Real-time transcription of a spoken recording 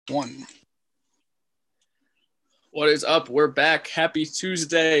One. What is up? We're back. Happy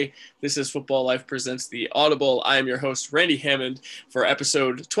Tuesday. This is Football Life Presents the Audible. I am your host, Randy Hammond, for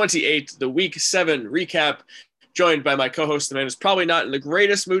episode 28, the Week 7 recap, joined by my co-host, the man who's probably not in the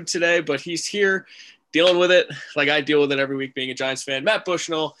greatest mood today, but he's here dealing with it like I deal with it every week being a Giants fan. Matt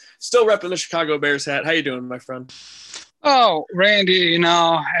Bushnell, still repping the Chicago Bears hat. How you doing, my friend? Oh, Randy,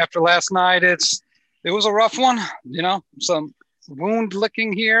 after last night, it was a rough one, some wound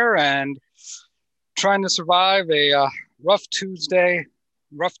licking here and trying to survive a rough Tuesday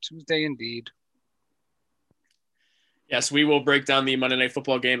indeed. Yes, we will break down the Monday Night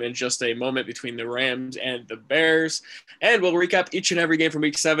Football game in just a moment between the Rams and the Bears. And we'll recap each and every game from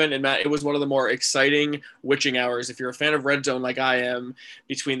Week 7. And, Matt, it was one of the more exciting witching hours. If you're a fan of Red Zone like I am,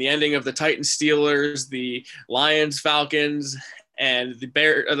 between the ending of the Titans-Steelers, the Lions-Falcons, and the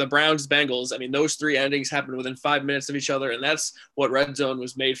Browns-Bengals, I mean, those three endings happened within 5 minutes of each other, and that's what Red Zone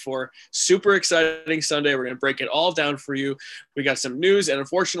was made for. Super exciting Sunday. We're going to break it all down for you. We got some news and,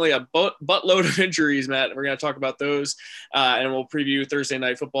 unfortunately, a buttload of injuries, Matt. We're going to talk about those, and we'll preview Thursday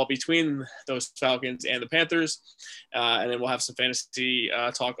Night Football between those Falcons and the Panthers, and then we'll have some fantasy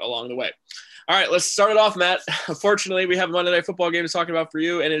talk along the way. All right, let's start it off, Matt. Unfortunately, we have a Monday Night Football game to talk about for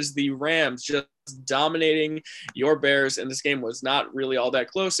you, and it is the Rams just dominating your Bears, and this game was not really all that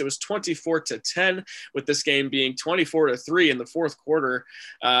close. It was 24-10, with this game being 24-3 in the fourth quarter.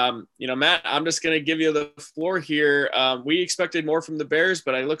 Matt, I'm just going to give you the floor here. We expected more from the Bears,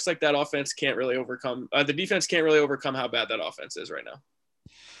 but it looks like that offense can't really overcome the defense can't really overcome how bad that offense is right now.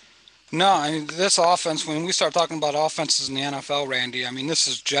 No, I mean, this offense, when we start talking about offenses in the NFL, Randy, I mean, this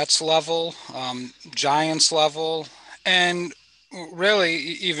is Jets level, Giants level, and really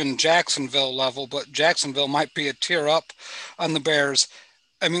even Jacksonville level, but Jacksonville might be a tier up on the Bears.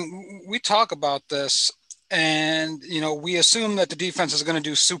 I mean, we talk about this and, we assume that the defense is going to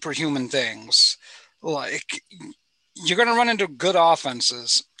do superhuman things. Like, you're going to run into good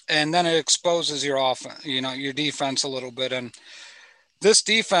offenses, and then it exposes your offense, your defense a little bit. And this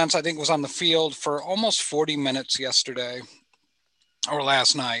defense, I think, was on the field for almost 40 minutes yesterday or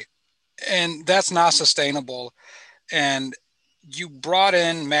last night, and that's not sustainable. And you brought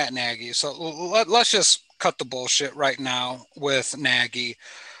in Matt Nagy. So let's just cut the bullshit right now with Nagy.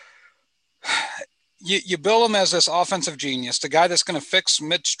 You build him as this offensive genius, the guy that's going to fix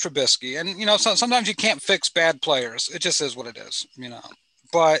Mitch Trubisky. And, sometimes you can't fix bad players. It just is what it is,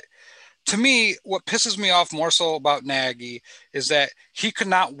 But to me, what pisses me off more so about Nagy is that he could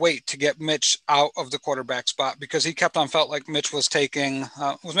not wait to get Mitch out of the quarterback spot because he kept on felt like Mitch was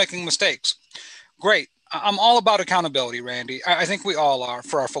making mistakes. Great. I'm all about accountability, Randy. I think we all are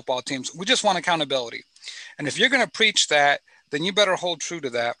for our football teams. We just want accountability. And if you're going to preach that, then you better hold true to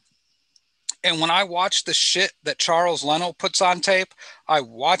that. And when I watch the shit that Charles Leno puts on tape, I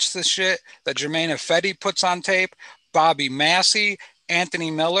watch the shit that Germain Ifedi puts on tape, Bobby Massey, Anthony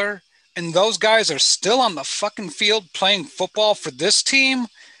Miller, and those guys are still on the fucking field playing football for this team,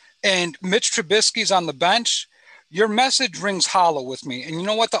 and Mitch Trubisky's on the bench, your message rings hollow with me. And you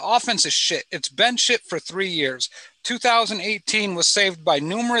know what? The offense is shit. It's been shit for 3 years. 2018 was saved by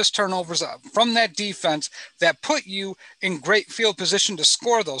numerous turnovers from that defense that put you in great field position to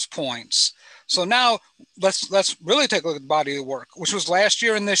score those points. So now let's really take a look at the body of work, which was last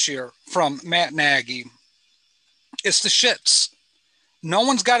year and this year from Matt Nagy. It's the shits. No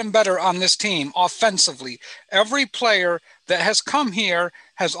one's gotten better on this team offensively. Every player that has come here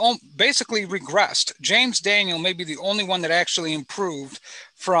has basically regressed. James Daniel may be the only one that actually improved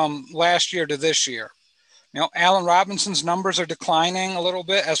from last year to this year. Allen Robinson's numbers are declining a little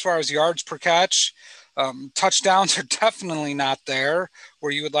bit as far as yards per catch. Touchdowns are definitely not there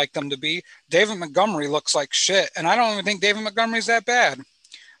where you would like them to be. David Montgomery looks like shit, and I don't even think David Montgomery's that bad.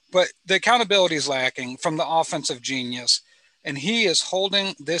 But the accountability is lacking from the offensive genius. And he is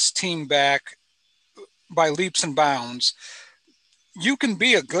holding this team back by leaps and bounds. You can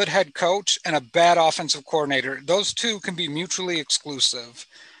be a good head coach and a bad offensive coordinator. Those two can be mutually exclusive.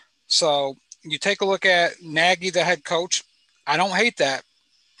 So you take a look at Nagy, the head coach. I don't hate that.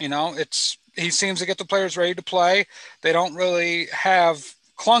 He seems to get the players ready to play. They don't really have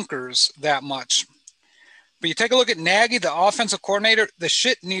clunkers that much. But you take a look at Nagy, the offensive coordinator, the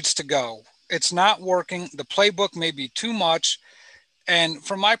shit needs to go. It's not working. The playbook may be too much. And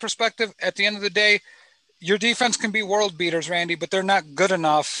from my perspective, at the end of the day, your defense can be world beaters, Randy, but they're not good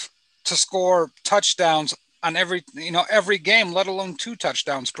enough to score touchdowns on every game, let alone 2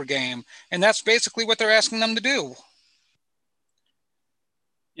 touchdowns per game. And that's basically what they're asking them to do.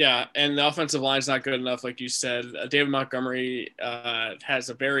 Yeah, and the offensive line's not good enough, like you said. David Montgomery has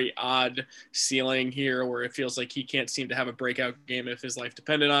a very odd ceiling here where it feels like he can't seem to have a breakout game if his life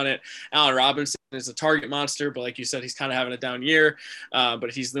depended on it. Allen Robinson is a target monster, but like you said, he's kind of having a down year.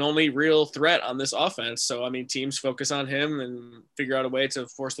 But he's the only real threat on this offense. So, I mean, teams focus on him and figure out a way to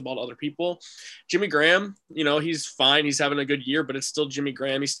force the ball to other people. Jimmy Graham, he's fine. He's having a good year, but it's still Jimmy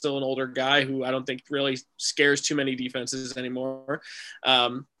Graham. He's still an older guy who I don't think really scares too many defenses anymore.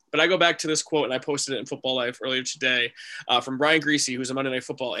 But I go back to this quote, and I posted it in Football Life earlier today from Brian Griese, who's a Monday Night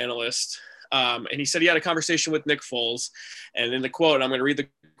Football analyst. And he said he had a conversation with Nick Foles. And in the quote, I'm going to read the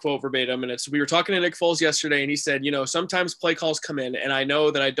quote verbatim, and we were talking to Nick Foles yesterday, and he said, sometimes play calls come in, and I know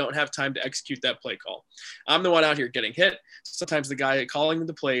that I don't have time to execute that play call. I'm the one out here getting hit. Sometimes the guy calling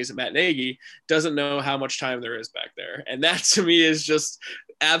the plays, Matt Nagy, doesn't know how much time there is back there. And that, to me, is just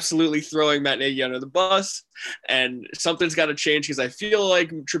absolutely throwing Matt Nagy under the bus. And something's got to change, because I feel like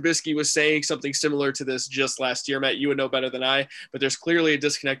Trubisky was saying something similar to this just last year. Matt, you would know better than I, but there's clearly a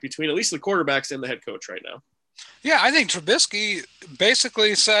disconnect between at least the quarterbacks and the head coach right now. Yeah, I think Trubisky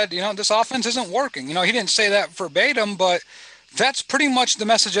basically said, this offense isn't working. He didn't say that verbatim, but that's pretty much the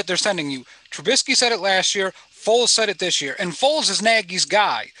message that they're sending you. Trubisky said it last year. Foles said it this year. And Foles is Nagy's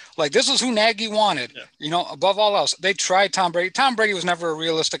guy. Like, this is who Nagy wanted, above all else. They tried Tom Brady. Tom Brady was never a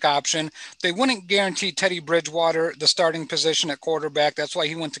realistic option. They wouldn't guarantee Teddy Bridgewater the starting position at quarterback. That's why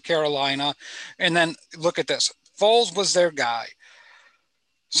he went to Carolina. And then look at this. Foles was their guy.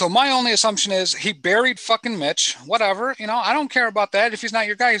 So my only assumption is he buried fucking Mitch, whatever, I don't care about that. If he's not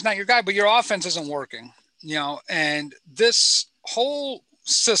your guy, he's not your guy, but your offense isn't working, and this whole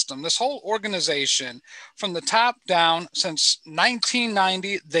system, this whole organization from the top down since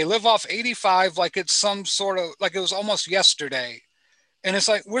 1990, they live off 85 like it's some sort of, like it was almost yesterday. And it's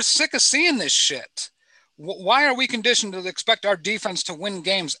like, we're sick of seeing this shit. Why are we conditioned to expect our defense to win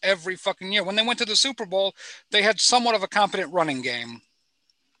games every fucking year? When they went to the Super Bowl, they had somewhat of a competent running game.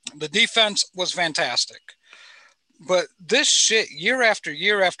 The defense was fantastic. But this shit, year after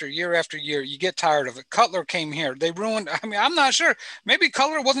year after year after year, you get tired of it. Cutler came here. They ruined, I'm not sure. Maybe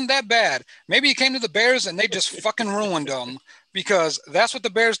Cutler wasn't that bad. Maybe he came to the Bears and they just fucking ruined him, because that's what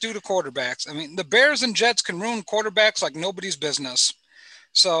the Bears do to quarterbacks. The Bears and Jets can ruin quarterbacks like nobody's business.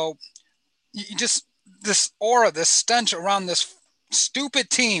 So you just, this aura, this stench around this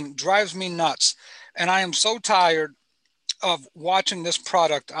stupid team drives me nuts. And I am so tired of watching this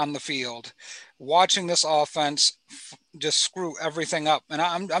product on the field, watching this offense just screw everything up. And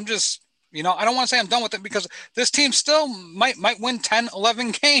I'm just, I don't want to say I'm done with it, because this team still might win 10,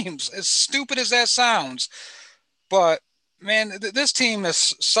 11 games, as stupid as that sounds. But man, this team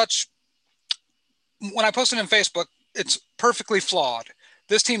is such, when I posted in Facebook, it's perfectly flawed.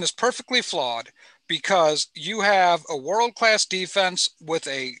 This team is perfectly flawed because you have a world-class defense with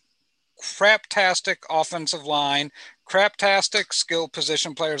a craptastic offensive line, craptastic skill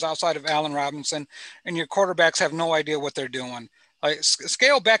position players outside of Allen Robinson, and your quarterbacks have no idea what they're doing. Like,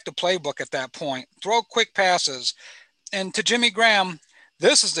 scale back the playbook at that point. Throw quick passes. And to Jimmy Graham,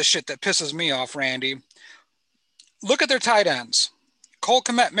 this is the shit that pisses me off, Randy. Look at their tight ends. Cole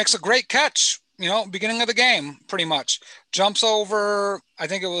Kmet makes a great catch, beginning of the game, pretty much. Jumps over, I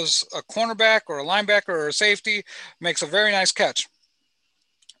think it was a cornerback or a linebacker or a safety, makes a very nice catch.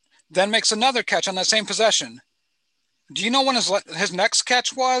 Then makes another catch on that same possession. Do you know when his next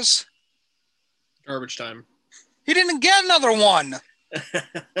catch was? Garbage time. He didn't get another one.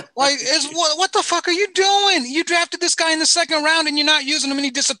 Like, what the fuck are you doing? You drafted this guy in the second round and you're not using him and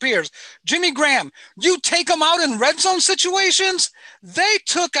he disappears. Jimmy Graham, you take him out in red zone situations? They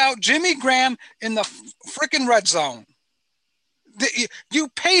took out Jimmy Graham in the freaking red zone. You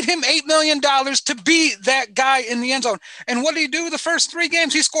paid him $8 million to be that guy in the end zone. And what did he do the first 3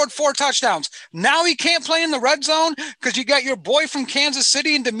 games? He scored 4 touchdowns. Now he can't play in the red zone because you got your boy from Kansas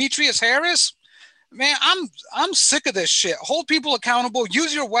City and Demetrius Harris? Man, I'm sick of this shit. Hold people accountable.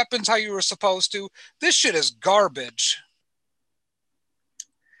 Use your weapons how you were supposed to. This shit is garbage.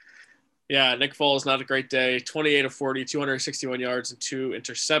 Yeah, Nick Foles, not a great day. 28 of 40, 261 yards and 2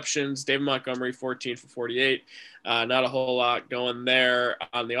 interceptions. David Montgomery, 14 for 48. Not a whole lot going there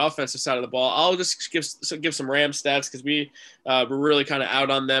on the offensive side of the ball. I'll just give some Rams stats because we were really kind of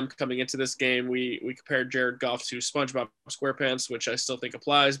out on them coming into this game. We compared Jared Goff to SpongeBob SquarePants, which I still think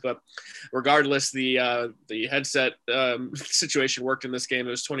applies. But regardless, the headset situation worked in this game.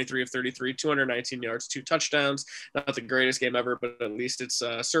 It was 23 of 33, 219 yards, 2 touchdowns. Not the greatest game ever, but at least it's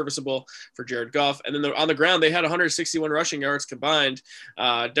serviceable for Jared Goff. And then on the ground, they had 161 rushing yards combined.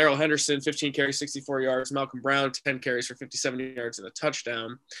 Darrell Henderson, 15 carries, 64 yards. Malcolm Brown, touchdown, 10 carries for 57 yards and a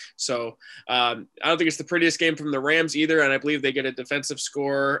touchdown. So I don't think it's the prettiest game from the Rams either, and I believe they get a defensive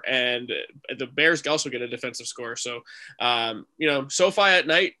score, and the Bears also get a defensive score. So, SoFi at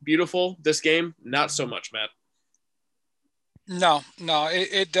night, beautiful. This game, not so much, Matt. No,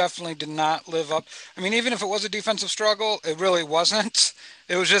 it definitely did not live up. I mean, even if it was a defensive struggle, it really wasn't.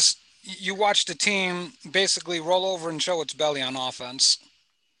 It was just you watched the team basically roll over and show its belly on offense.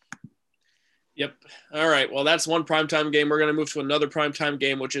 Yep. All right. Well, that's one primetime game. We're going to move to another primetime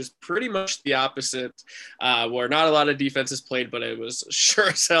game, which is pretty much the opposite, where not a lot of defenses played, but it was sure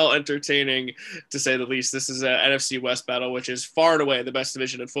as hell entertaining, to say the least. This is an NFC West battle, which is far and away the best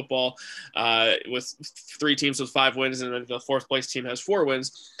division in football, with 3 teams with 5 wins, and then the 4th place team has 4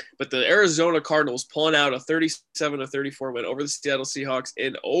 wins. But the Arizona Cardinals pulling out a 37-34 win over the Seattle Seahawks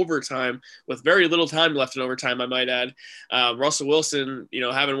in overtime, with very little time left in overtime, I might add. Russell Wilson,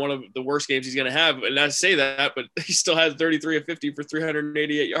 having one of the worst games he's going to have, and I say that, but he still had 33 of 50 for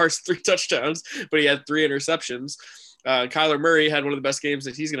 388 yards, 3 touchdowns, but he had 3 interceptions. Kyler Murray had one of the best games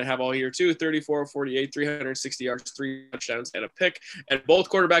that he's going to have all year too, 34 of 48, 360 yards, 3 touchdowns, and a pick. And both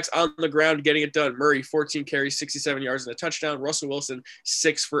quarterbacks on the ground getting it done. Murray, 14 carries, 67 yards, and a touchdown. Russell Wilson,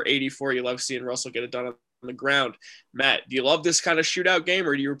 6 for 84. You love seeing Russell get it done on the ground. Matt, do you love this kind of shootout game,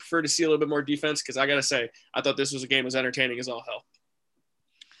 or do you prefer to see a little bit more defense? Because I got to say, I thought this was a game as entertaining as all hell.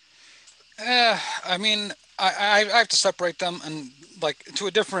 I mean, I have to separate them and like to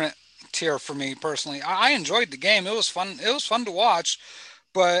a different tier for me personally. I enjoyed the game. It was fun. It was fun to watch,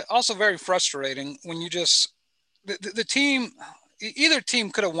 but also very frustrating when you just the team. Either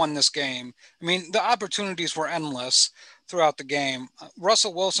team could have won this game. I mean, the opportunities were endless throughout the game.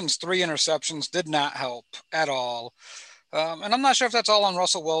 Russell Wilson's 3 interceptions did not help at all. And I'm not sure if that's all on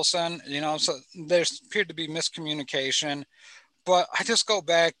Russell Wilson. So there appeared to be miscommunication. But I just go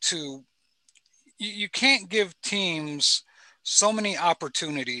back to you can't give teams so many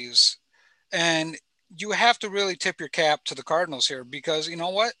opportunities, and you have to really tip your cap to the Cardinals here, because you know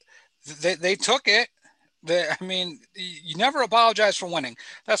what, they took it. I mean, you never apologize for winning.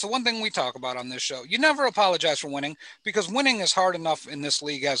 That's the one thing we talk about on this show. You never apologize for winning, because winning is hard enough in this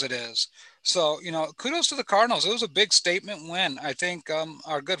league as it is. So, kudos to the Cardinals. It was a big statement win. I think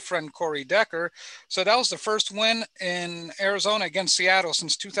our good friend Corey Decker said that was the first win in Arizona against Seattle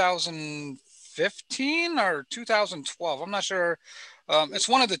since 2015 or 2012. I'm not sure. It's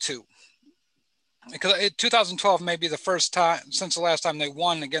one of the two. Because 2012 may be the first time since the last time they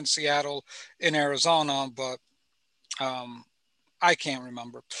won against Seattle in Arizona, but I can't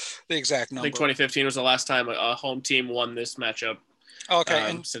remember the exact number. I think 2015 was the last time a home team won this matchup. Okay,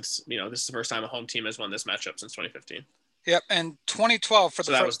 and since this is the first time a home team has won this matchup since 2015. Yep, and 2012 for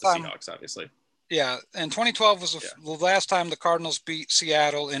the first time. That was the Seahawks, obviously. Yeah, and 2012 was the last time the Cardinals beat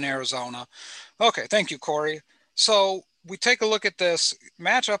Seattle in Arizona. Okay, thank you, Corey. So we take a look at this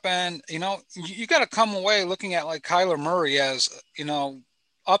matchup, and you got to come away looking at like Kyler Murray as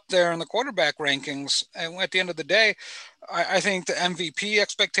up there in the quarterback rankings. And at the end of the day, I think the MVP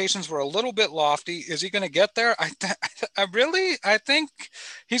expectations were a little bit lofty. Is he going to get there? I think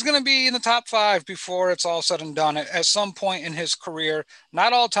he's going to be in the top 5 before it's all said and done at some point in his career.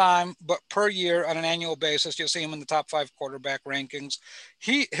 Not all time, but per year on an annual basis, you'll see him in the top 5 quarterback rankings.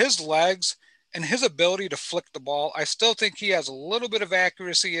 His legs and his ability to flick the ball, I still think he has a little bit of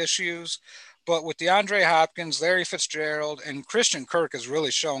accuracy issues. But with DeAndre Hopkins, Larry Fitzgerald, and Christian Kirk is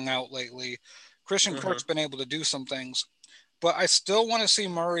really showing out lately. Christian Kirk's been able to do some things. But I still want to see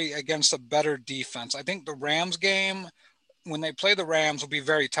Murray against a better defense. I think the Rams game, when they play the Rams, will be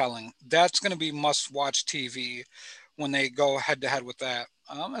very telling. That's going to be must-watch TV when they go head-to-head with that.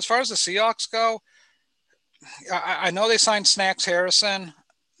 As far as the Seahawks go, I know they signed Snacks Harrison.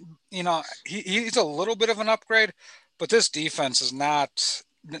 He's a little bit of an upgrade, but this defense is not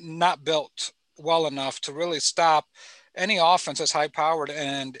built well enough to really stop any offense that's high powered.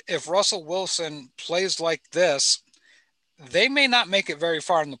 And if Russell Wilson plays like this, they may not make it very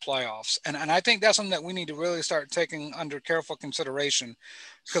far in the playoffs. And I think that's something that we need to really start taking under careful consideration,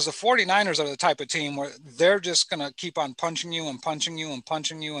 because the 49ers are the type of team where they're just going to keep on punching you and punching you and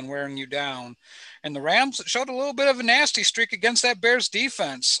punching you and wearing you down. And the Rams showed a little bit of a nasty streak against that Bears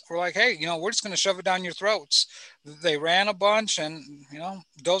defense. We're like, hey, we're just going to shove it down your throats. They ran a bunch, and,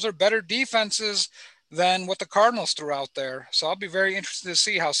 those are better defenses than what the Cardinals threw out there. So I'll be very interested to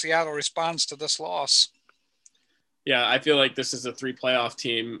see how Seattle responds to this loss. Yeah, I feel like this is a 3 playoff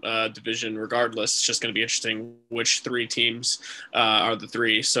team division regardless. It's just going to be interesting which 3 teams are the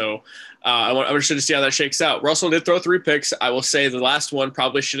 3. So I'm interested to see how that shakes out. Russell did throw 3 picks. I will say the last one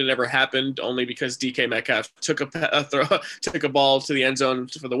probably should have never happened, only because DK Metcalf took a ball to the end zone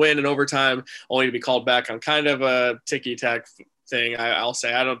for the win in overtime, only to be called back on kind of a ticky-tack thing. I'll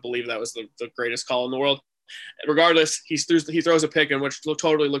say I don't believe that was the greatest call in the world. Regardless, he throws a pick in which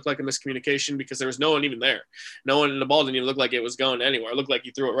totally looked like a miscommunication because there was no one even there. No one in the ball didn't even look like it was going anywhere. It looked like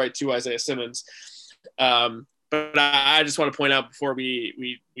he threw it right to Isaiah Simmons. But I just want to point out before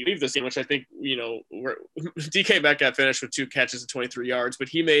we leave this game, which I think, DK Metcalf finished with 2 catches and 23 yards, but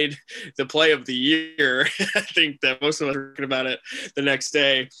he made the play of the year. I think that most of us are thinking about it the next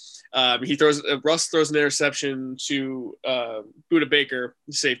day. Russ throws an interception to Budda Baker,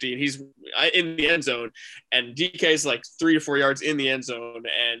 safety, and he's in the end zone, and DK's like 3 to 4 yards in the end zone,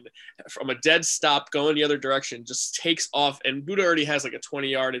 and from a dead stop going the other direction, just takes off, and Budda already has like a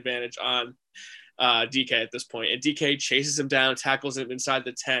 20-yard advantage on DK at this point, and DK chases him down, tackles him inside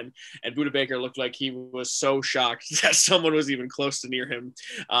the 10, and Budda Baker looked like he was so shocked that someone was even close to near him.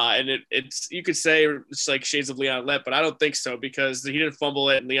 And it's you could say it's like shades of Leon Lett, but I don't think so because he didn't fumble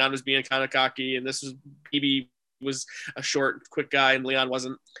it, and Leon was being kind of cocky, and this was BB was a short, quick guy, and Leon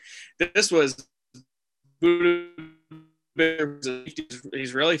wasn't. This was Budda.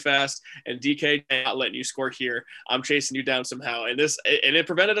 He's really fast, and DK not letting you score here. I'm chasing you down somehow, and it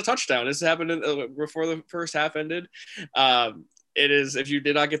prevented a touchdown. This happened before the first half ended. It is, if you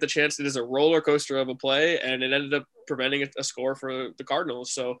did not get the chance, it is a roller coaster of a play, and it ended up preventing a score for the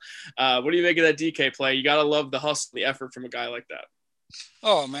Cardinals. So, what do you make of that DK play? You gotta love the hustle, the effort from a guy like that.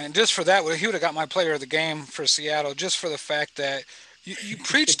 Oh man, just for that, he would have got my player of the game for Seattle, just for the fact that you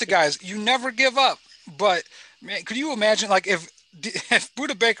preach to guys, you never give up, but. Man, could you imagine, like, if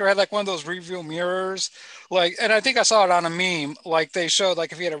Budda Baker had, like, one of those review mirrors, like, and I think I saw it on a meme, like, they showed,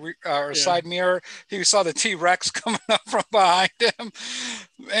 like, if he had a side mirror, he saw the T-Rex coming up from behind him.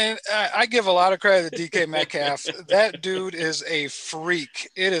 And I give a lot of credit to DK Metcalf. That dude is a freak.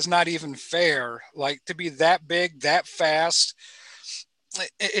 It is not even fair, like, to be that big, that fast.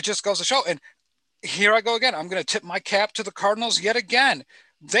 It just goes to show. And here I go again. I'm going to tip my cap to the Cardinals yet again.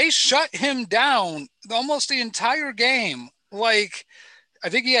 They shut him down almost the entire game. Like, I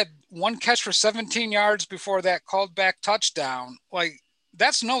think he had 1 catch for 17 yards before that called back touchdown. Like,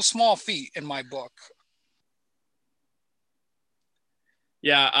 that's no small feat in my book.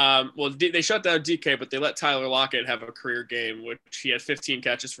 Yeah, well, they shut down DK, but they let Tyler Lockett have a career game, which he had 15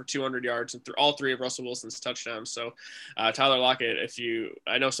 catches for 200 yards and all 3 of Russell Wilson's touchdowns. So, Tyler Lockett,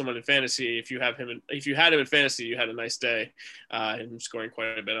 I know someone in fantasy, if you had him in fantasy, you had a nice day. Him scoring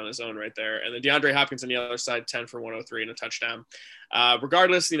quite a bit on his own right there. And then DeAndre Hopkins on the other side, 10 for 103 and a touchdown.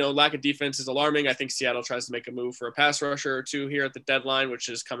 Regardless, lack of defense is alarming. I think Seattle tries to make a move for a pass rusher or 2 here at the deadline, which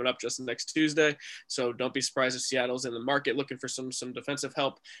is coming up just next Tuesday. So don't be surprised if Seattle's in the market looking for some defensive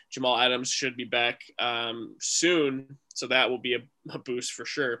help. Jamal Adams should be back soon, so that will be a boost for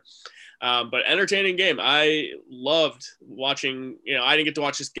sure. But entertaining game. I loved watching. I didn't get to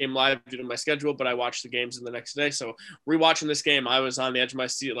watch this game live due to my schedule, but I watched the games in the next day. So rewatching this game, I was on the edge of my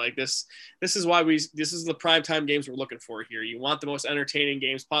seat. Like this is why this is the primetime games we're looking for here. You want the most entertaining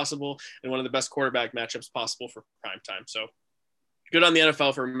games possible and one of the best quarterback matchups possible for primetime. So good on the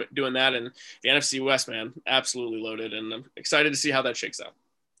NFL for doing that. And the NFC West, man, absolutely loaded. And I'm excited to see how that shakes out.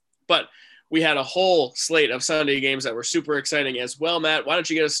 But we had a whole slate of Sunday games that were super exciting as well. Matt, why don't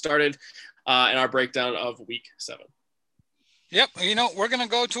you get us started in our breakdown of Week 7? Yep. We're going to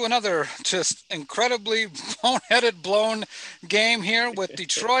go to another just incredibly blown game here with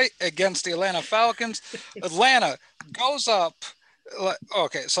Detroit against the Atlanta Falcons. Atlanta goes up.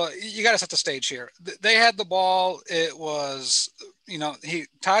 Okay, so you got to set the stage here. They had the ball. It was,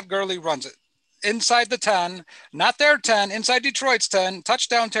 Todd Gurley runs it inside the 10, not their 10, inside Detroit's 10,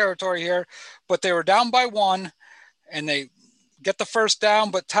 touchdown territory here, but they were down by 1 and they get the first down,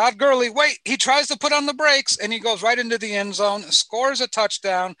 but Todd Gurley, he tries to put on the brakes and he goes right into the end zone, scores a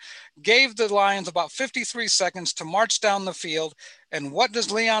touchdown, gave the Lions about 53 seconds to march down the field. And what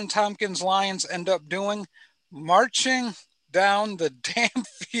does Leon Tompkins' Lions end up doing? Marching down the damn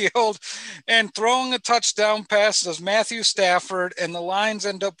field and throwing a touchdown pass as Matthew Stafford, and the Lions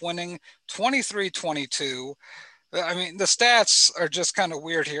end up winning 23-22. I mean, the stats are just kind of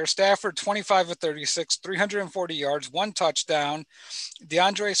weird here. Stafford, 25 of 36, 340 yards, 1 touchdown.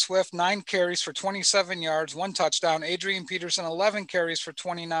 DeAndre Swift, 9 carries for 27 yards, 1 touchdown. Adrian Peterson, 11 carries for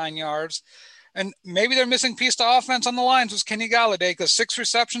 29 yards. And maybe their missing piece to offense on the Lions was Kenny Golladay, because 6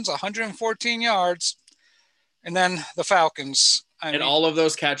 receptions, 114 yards. And then the Falcons. And all of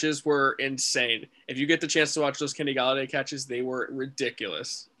those catches were insane. If you get the chance to watch those Kenny Golladay catches, they were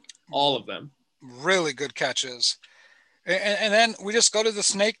ridiculous. All of them. Really good catches. And then we just go to the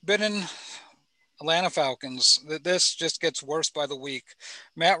snake-bitten Atlanta Falcons. This just gets worse by the week.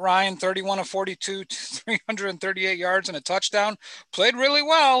 Matt Ryan, 31 of 42, 338 yards and a touchdown. Played really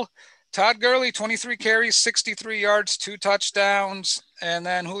well. Todd Gurley, 23 carries, 63 yards, 2 touchdowns. And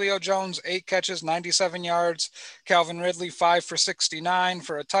then Julio Jones, 8 catches, 97 yards. Calvin Ridley, 5 for 69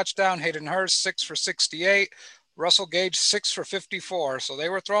 for a touchdown. Hayden Hurst, 6 for 68. Russell Gage, 6 for 54. So they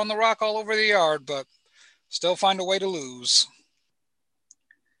were throwing the rock all over the yard, but still find a way to lose.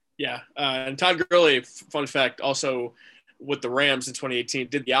 Yeah. And Todd Gurley, fun fact, also with the Rams in 2018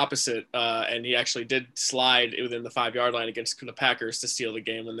 did the opposite, and he actually did slide within the 5-yard line against the Packers to steal the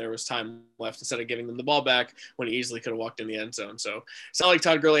game when there was time left instead of giving them the ball back when he easily could have walked in the end zone. So it's not like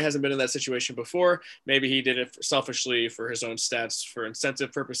Todd Gurley hasn't been in that situation before. Maybe he did it selfishly for his own stats for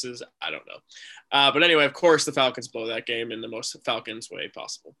incentive purposes. I don't know. But anyway, of course, the Falcons blow that game in the most Falcons way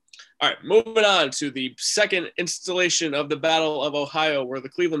possible. All right, moving on to the second installation of the Battle of Ohio, where the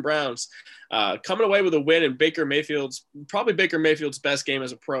Cleveland Browns coming away with a win in Baker Mayfield's best game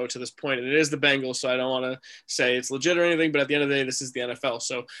as a pro to this point. And it is the Bengals, so I don't want to say it's legit or anything, but at the end of the day, this is the NFL.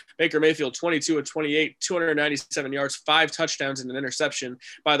 So Baker Mayfield, 22 of 28, 297 yards, 5 touchdowns and an interception.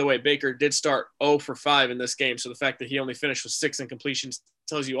 By the way, Baker did start 0 for 5 in this game, so the fact that he only finished with 6 incompletions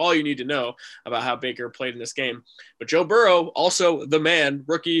tells you all you need to know about how Baker played in this game. But Joe Burrow, also the man,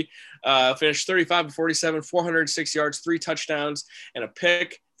 rookie, finished 35 of 47, 406 yards, 3 touchdowns, and a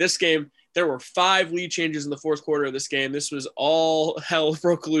pick. This game, there were 5 lead changes in the fourth quarter of this game. This was all hell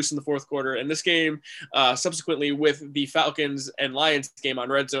broke loose in the fourth quarter. And this game, subsequently with the Falcons and Lions game on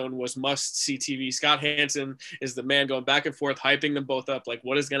Red Zone, was must-see TV. Scott Hanson is the man going back and forth, hyping them both up, like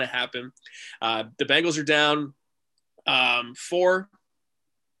what is going to happen. The Bengals are down 4.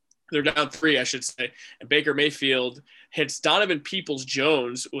 They're down 3, I should say. And Baker Mayfield hits Donovan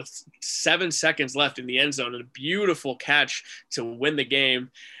Peoples-Jones with 7 seconds left in the end zone, and a beautiful catch to win the game.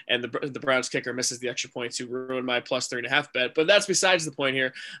 And the Browns kicker misses the extra point to ruin my plus 3.5 bet. But that's besides the point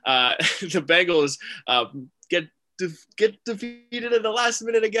here. The Bengals get defeated in the last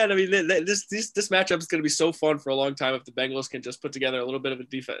minute again. I mean, this matchup is going to be so fun for a long time if the Bengals can just put together a little bit of a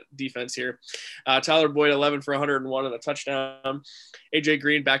defense here. Tyler Boyd, 11 for 101 and a touchdown. AJ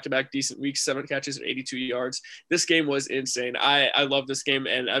Green, back-to-back decent weeks, 7 catches and 82 yards. This game was insane. I love this game,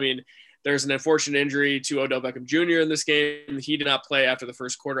 and I mean, there's an unfortunate injury to Odell Beckham Jr. in this game. He did not play after the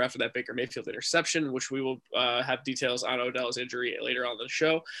first quarter after that Baker Mayfield interception, which we will have details on Odell's injury later on the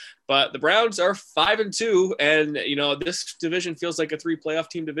show. But the Browns are 5-2, and you know this division feels like a 3 playoff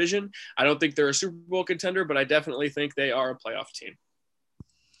team division. I don't think they're a Super Bowl contender, but I definitely think they are a playoff team.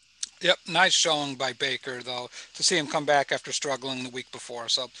 Yep, nice showing by Baker, though, to see him come back after struggling the week before.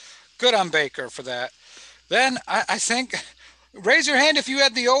 So good on Baker for that. Then I think – raise your hand if you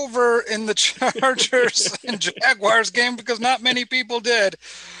had the over in the Chargers and Jaguars game, because not many people did.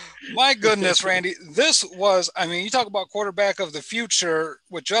 My goodness, Randy, this was, I mean, you talk about quarterback of the future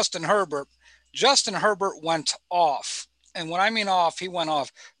with Justin Herbert. Justin Herbert went off. And when I mean off, he went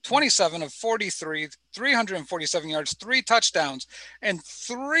off 27 of 43, 347 yards, 3 touchdowns. And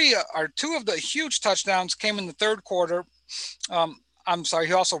 2 of the huge touchdowns came in the third quarter. I'm sorry,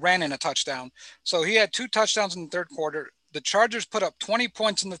 he also ran in a touchdown. So he had 2 touchdowns in the third quarter. The Chargers put up 20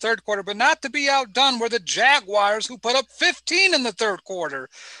 points in the third quarter, but not to be outdone were the Jaguars, who put up 15 in the third quarter.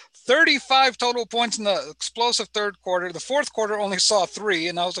 35 total points in the explosive third quarter. The fourth quarter only saw 3,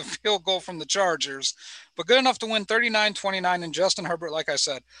 and that was a field goal from the Chargers. But good enough to win 39-29, and Justin Herbert, like I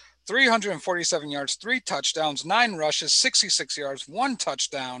said, 347 yards, 3 touchdowns, 9 rushes, 66 yards, 1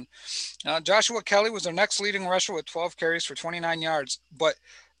 touchdown. Joshua Kelly was their next leading rusher with 12 carries for 29 yards. But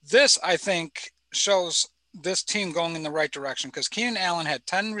this, I think, shows this team going in the right direction, because Keenan Allen had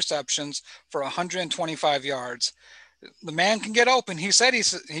 10 receptions for 125 yards. The man can get open. He said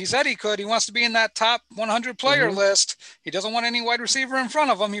he could. He wants to be in that top 100 player list. He doesn't want any wide receiver in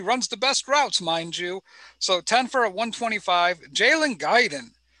front of him. He runs the best routes, mind you. So 10 for a 125. Jalen Guyton,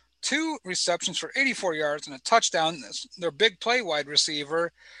 2 receptions for 84 yards and a touchdown. Their big play wide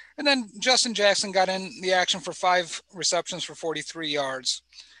receiver. And then Justin Jackson got in the action for 5 receptions for 43 yards.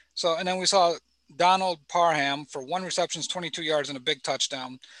 So, and then we saw Donald Parham for 1 reception, 22 yards, and a big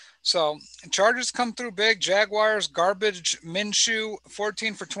touchdown. So Chargers come through big. Jaguars, garbage Minshew,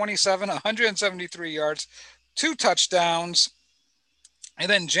 14 for 27, 173 yards, 2 touchdowns. And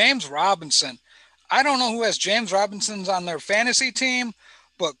then James Robinson. I don't know who has James Robinson's on their fantasy team,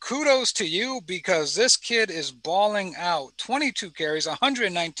 but kudos to you, because this kid is balling out. 22 carries,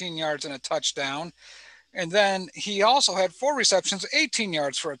 119 yards, and a touchdown. And then he also had 4 receptions, 18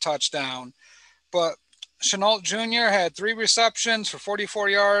 yards for a touchdown. But Chenault Jr. had 3 receptions for 44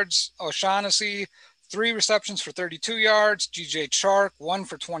 yards. O'Shaughnessy, 3 receptions for 32 yards. G.J. Chark, 1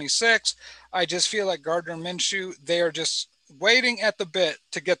 for 26. I just feel like Gardner Minshew, they are just waiting at the bit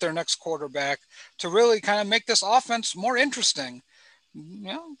to get their next quarterback to really kind of make this offense more interesting.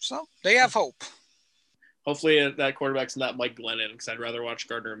 So they have hope. Hopefully that quarterback's not Mike Glennon, because I'd rather watch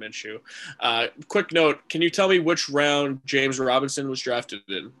Gardner Minshew. Quick note, can you tell me which round James Robinson was drafted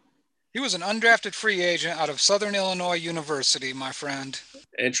in? He was an undrafted free agent out of Southern Illinois University, my friend.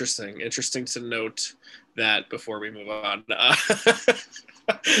 Interesting to note that before we move on.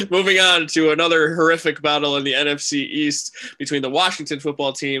 Moving on to another horrific battle in the NFC East between the Washington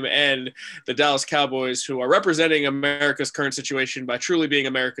football team and the Dallas Cowboys, who are representing America's current situation by truly being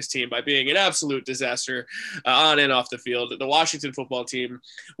America's team, by being an absolute disaster on and off the field. The Washington football team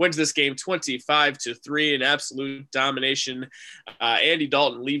wins this game 25-3, an absolute domination. Andy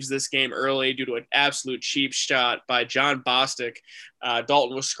Dalton leaves this game early due to an absolute cheap shot by John Bostic.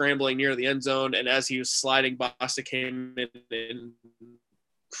 Dalton was scrambling near the end zone, and as he was sliding, Bostic came in and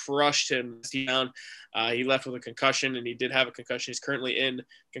crushed him down. He left with a concussion, and he did have a concussion. He's currently in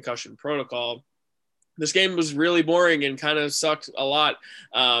concussion protocol. This game was really boring and kind of sucked a lot,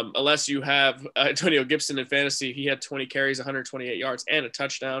 unless you have Antonio Gibson in fantasy. He had 20 carries, 128 yards, and a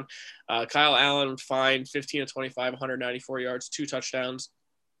touchdown. Kyle Allen, fine, 15-25, 194 yards, 2 touchdowns.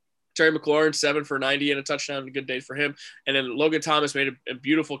 Terry McLaurin, 7 for 90 and a touchdown. A good day for him. And then Logan Thomas made a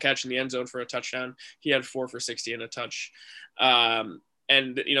beautiful catch in the end zone for a touchdown. He had 4 for 60 and a touch.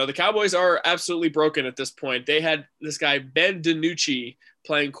 And, the Cowboys are absolutely broken at this point. They had this guy, Ben DiNucci,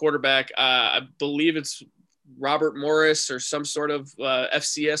 playing quarterback. I believe it's Robert Morris or some sort of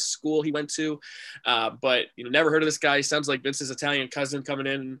FCS school he went to. But, never heard of this guy. He sounds like Vince's Italian cousin coming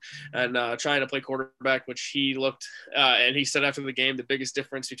in and trying to play quarterback, which he looked and he said after the game, the biggest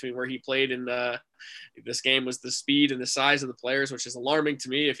difference between where he played and this game was the speed and the size of the players, which is alarming to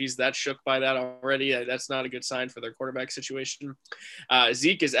me. If he's that shook by that already, that's not a good sign for their quarterback situation.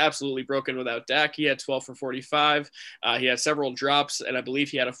 Zeke is absolutely broken without Dak. He had 12 for 45. He had several drops, and I believe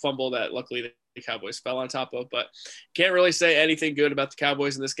he had a fumble that luckily the Cowboys fell on top of, but can't really say anything good about the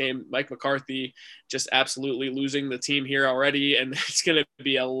Cowboys in this game. Mike McCarthy just absolutely losing the team here already, and it's going to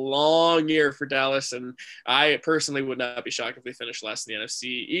be a long year for Dallas, and I personally would not be shocked if they finish last in the NFC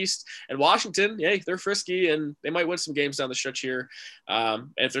East. And Washington, they're frisky, and they might win some games down the stretch here. And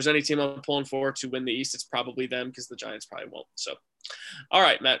if there's any team I'm pulling for to win the East, it's probably them, because the Giants probably won't. So, all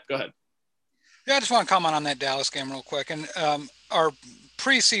right, Matt, go ahead. Yeah, I just want to comment on that Dallas game real quick. And our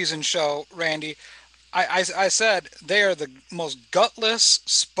preseason show, Randy, I said they are the most gutless,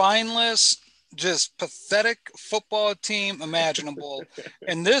 spineless, just pathetic football team imaginable.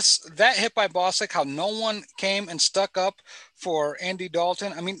 And that hit by Bostic, how no one came and stuck up for Andy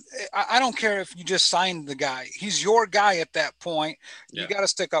Dalton. I mean, I don't care if you just signed the guy. He's your guy at that point. You got to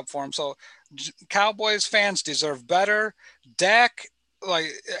stick up for him. So Cowboys fans deserve better. Dak, like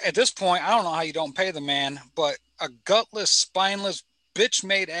at this point, I don't know how you don't pay the man, but a gutless, spineless,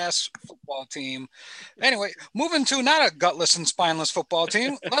 bitch-made ass football team. Anyway, moving to not a gutless and spineless football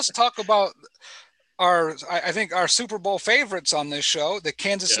team, let's talk about I think our Super Bowl favorites on this show, the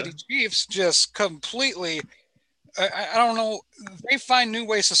Kansas City Chiefs. Just completely, I don't know, they find new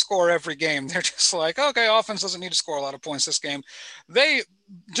ways to score every game. They're just like, okay, offense doesn't need to score a lot of points this game. They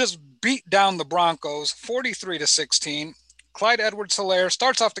just beat down the Broncos 43-16. Clyde Edwards-Helaire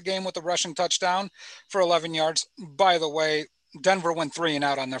starts off the game with a rushing touchdown for 11 yards. By the way, Denver went 3 and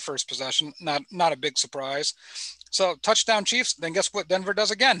out on their first possession. Not a big surprise. So touchdown Chiefs. Then guess what Denver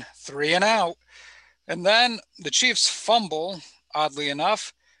does again? 3 and out. And then the Chiefs fumble, oddly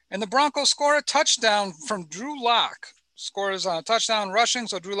enough, and the Broncos score a touchdown from Drew Lock. Scores on a touchdown rushing,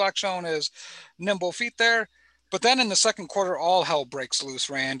 so Drew Lock showing his nimble feet there. But then in the second quarter, all hell breaks loose,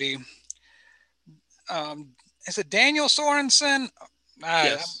 Randy. Is it Daniel Sorensen?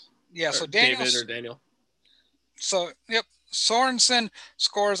 Yes. Yeah, so David or Daniel. So, yep. Sorensen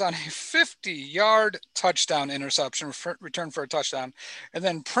scores on a 50-yard touchdown interception, return for a touchdown. And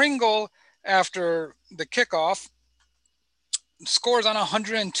then Pringle, after the kickoff, scores on a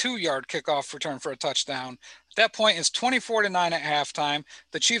 102-yard kickoff return for a touchdown. At that point, it's 24-9 at halftime.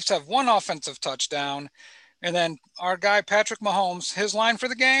 The Chiefs have 1 offensive touchdown. And then our guy, Patrick Mahomes, his line for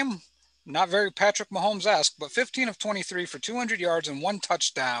the game, not very Patrick Mahomes-esque, but 15 of 23 for 200 yards and 1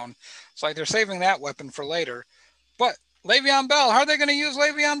 touchdown. It's like they're saving that weapon for later. But Le'Veon Bell, how are they going to use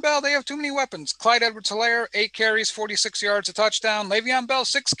Le'Veon Bell? They have too many weapons. Clyde Edwards-Helaire, 8 carries, 46 yards, a touchdown. Le'Veon Bell,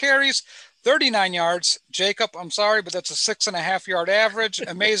 6 carries, 39 yards. Jacob, I'm sorry, but that's a 6.5-yard average.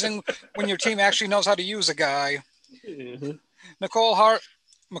 Amazing when your team actually knows how to use a guy. Mm-hmm. Nicole Hart,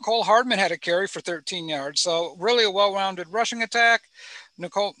 McCole Hardman had a carry for 13 yards. So really a well-rounded rushing attack.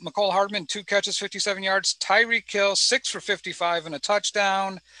 McCole Hardman, 2 catches, 57 yards. Tyreek Hill, 6 for 55 and a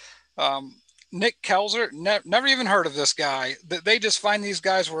touchdown. Nick Kelzer, never even heard of this guy. They just find these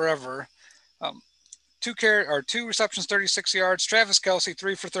guys wherever. 2 receptions, 36 yards. Travis Kelce,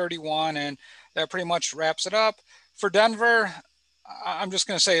 3 for 31, and that pretty much wraps it up. For Denver, I'm just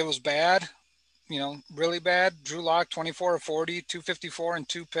going to say it was bad, really bad. Drew Lock, 24 of 40, 254 and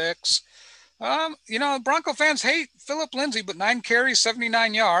 2 picks. Bronco fans hate Philip Lindsay, but 9 carries,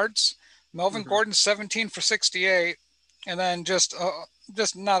 79 yards. Melvin Gordon, 17 for 68, and then just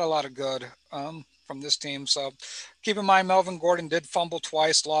not a lot of good from this team. So keep in mind, Melvin Gordon did fumble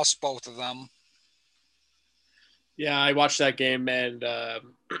twice, lost both of them. Yeah, I watched that game, and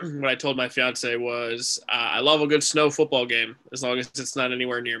what I told my fiance was I love a good snow football game as long as it's not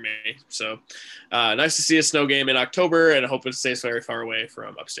anywhere near me. So nice to see a snow game in October, and I hope it stays very far away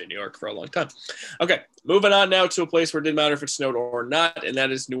from upstate New York for a long time. Okay, moving on now to a place where it didn't matter if it snowed or not, and that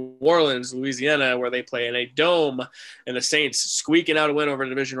is New Orleans, Louisiana, where they play in a dome, and the Saints squeaking out a win over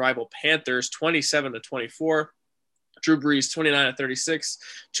division rival Panthers, 27-24. Drew Brees, 29 of 36,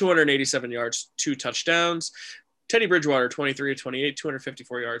 287 yards, 2 touchdowns. Teddy Bridgewater, 23 of 28,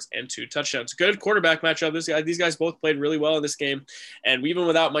 254 yards, and 2 touchdowns. Good quarterback matchup. These guys both played really well in this game. And even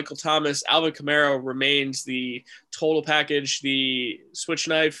without Michael Thomas, Alvin Kamara remains the total package, the switch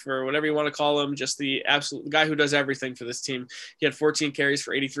knife, or whatever you want to call him, just the absolute guy who does everything for this team. He had 14 carries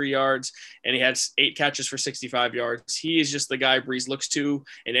for 83 yards, and he had 8 catches for 65 yards. He is just the guy Breeze looks to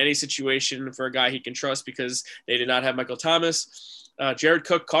in any situation for a guy he can trust because they did not have Michael Thomas. Jared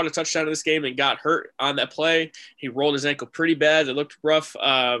Cook caught a touchdown in this game and got hurt on that play. He rolled his ankle pretty bad. It looked rough.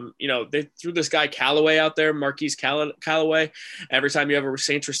 They threw this guy Callaway out there, Marquise Callaway. Every time you have a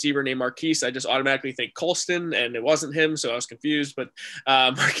Saints receiver named Marquise, I just automatically think Colston, and it wasn't him, so I was confused. But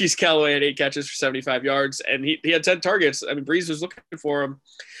Marquise Callaway had 8 catches for 75 yards, and he had 10 targets. I mean, Breeze was looking for him.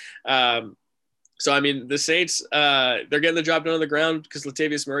 The Saints, they're getting the job done on the ground because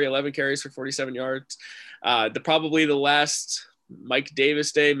Latavius Murray, 11 carries for 47 yards. Probably the last Mike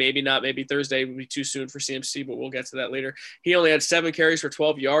Davis day, maybe not, maybe Thursday would be too soon for CMC, but we'll get to that later. He only had 7 carries for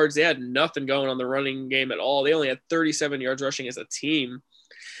 12 yards. They had nothing going on the running game at all. They only had 37 yards rushing as a team.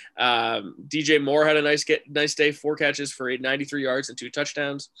 DJ Moore had a nice day, 4 catches for 93 yards and 2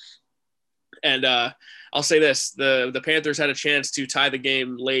 touchdowns. And I'll say this, the Panthers had a chance to tie the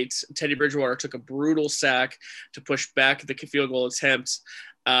game late. Teddy Bridgewater took a brutal sack to push back the field goal attempt.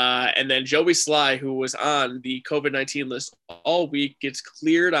 And then Joey Sly, who was on the COVID-19 list all week, gets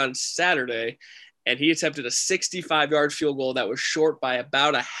cleared on Saturday, and he attempted a 65-yard field goal that was short by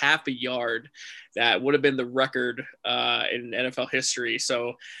about a half a yard. That would have been the record in NFL history.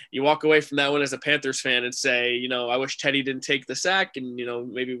 So you walk away from that one as a Panthers fan and say, I wish Teddy didn't take the sack, and,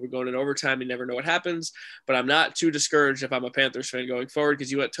 maybe we're going in overtime. You never know what happens. But I'm not too discouraged if I'm a Panthers fan going forward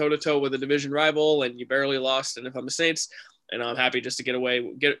because you went toe-to-toe with a division rival and you barely lost. And if I'm the Saints, and I'm happy just to get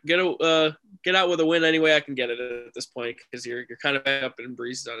out with a win any way I can get it at this point because you're kind of up and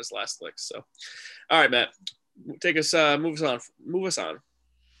Breeze on his last lick. So, all right, Matt, take us, move us on.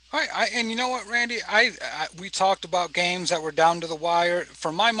 All right, and you know what, Randy? We talked about games that were down to the wire.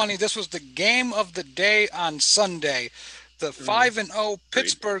 For my money, this was the game of the day on Sunday. The 5-0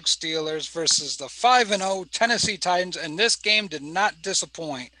 Pittsburgh Steelers versus the 5-0 Tennessee Titans, and this game did not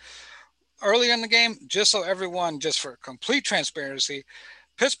disappoint. Early in the game, just so everyone, just for complete transparency,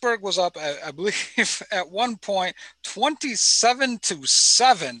 Pittsburgh was up, I believe, at one point,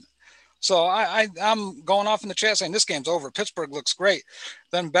 27-7. So I'm going off in the chat saying this game's over. Pittsburgh looks great.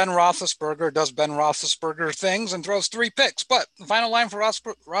 Then Ben Roethlisberger does Ben Roethlisberger things and throws 3 picks. But the final line for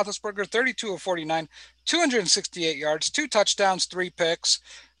Roethlisberger, 32 of 49, 268 yards, 2 touchdowns, 3 picks.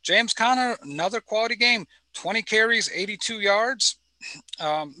 James Conner, another quality game, 20 carries, 82 yards.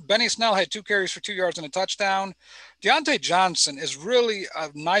 Benny Snell had 2 carries for 2 yards and a touchdown. Deontay Johnson is really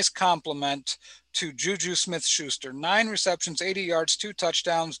a nice compliment to Juju Smith-Schuster. 9 receptions, 80 yards, 2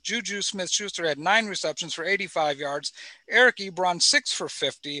 touchdowns. Juju Smith-Schuster had 9 receptions for 85 yards. Eric Ebron, 6 for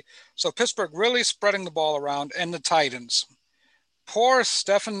 50. So Pittsburgh really spreading the ball around. And the Titans. Poor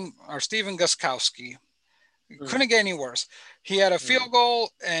Stephen Gostkowski. Couldn't get any worse. He had a field goal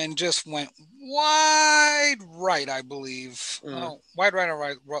and just went wide right, I believe. Wide right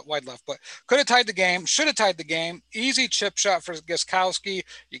or wide left. But could have tied the game. Should have tied the game. Easy chip shot for Gostkowski.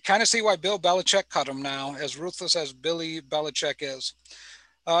 You kind of see why Bill Belichick cut him now, as ruthless as Billy Belichick is.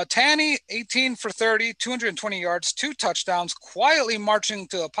 Tanny, 18 for 30, 220 yards, 2 touchdowns, quietly marching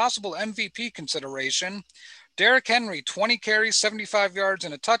to a possible MVP consideration. Derrick Henry, 20 carries, 75 yards,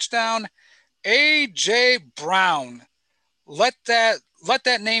 and a touchdown. A.J. Brown, let that let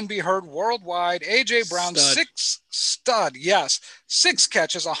that name be heard worldwide. A.J. Brown, six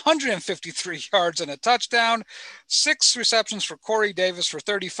catches, 153 yards and a touchdown, 6 receptions for Corey Davis for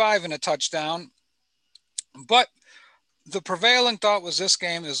 35 and a touchdown. But the prevailing thought was this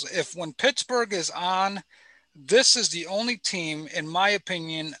game is if when Pittsburgh is on, this is the only team, in my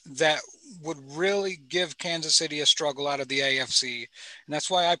opinion, that would really give Kansas City a struggle out of the AFC. And that's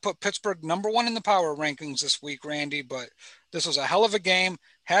why I put Pittsburgh number 1 in the power rankings this week, Randy. But this was a hell of a game.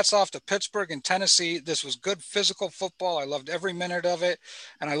 Hats off to Pittsburgh and Tennessee. This was good physical football. I loved every minute of it.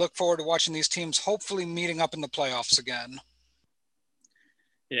 And I look forward to watching these teams hopefully meeting up in the playoffs again.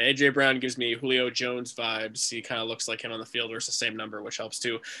 Yeah, A.J. Brown gives me Julio Jones vibes. He kind of looks like him on the field versus the same number, which helps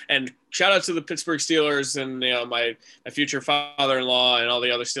too. And shout out to the Pittsburgh Steelers and my future father-in-law and all the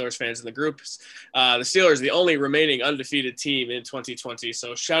other Steelers fans in the groups. The Steelers, the only remaining undefeated team in 2020.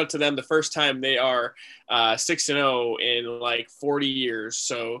 So shout out to them. The first time they are 6-0 in like 40 years.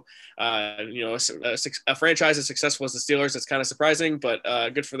 So, a franchise as successful as the Steelers, it's kind of surprising, but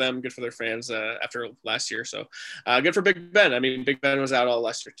good for them, good for their fans after last year. So good for Big Ben. I mean, Big Ben was out all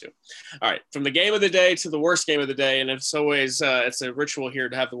last year too. All right, from the game of the day to the worst game of the day, and it's always it's a ritual here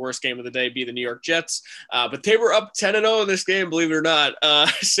to have the worst game of the day be the New York Jets, but they were up 10-0 in this game, believe it or not.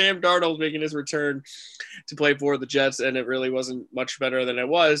 Sam Darnold making his return to play for the Jets, and it really wasn't much better than it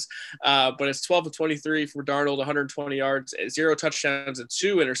was. But it's 12-23 for Darnold, 120 yards, 0 touchdowns, and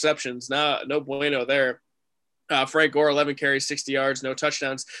 2 interceptions. No bueno there. Frank Gore, 11 carries, 60 yards, no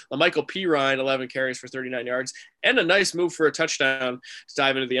touchdowns. LaMichael Pirine, 11 carries for 39 yards, and a nice move for a touchdown to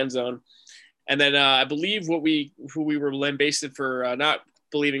dive into the end zone. And then I believe who we were lambasted for not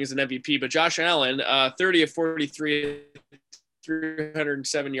believing is an MVP, but Josh Allen, 30 of 43,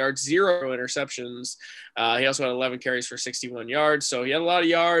 307 yards, 0 interceptions. He also had 11 carries for 61 yards. So he had a lot of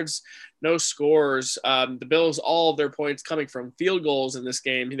yards, no scores. The Bills, all of their points coming from field goals in this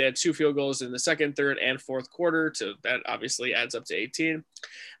game. They had 2 field goals in the second, third, and fourth quarter. So that obviously adds up to 18.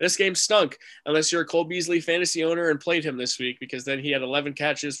 This game stunk unless you're a Cole Beasley fantasy owner and played him this week, because then he had 11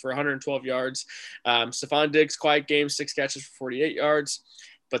 catches for 112 yards. Stephon Diggs, quiet game, 6 catches for 48 yards.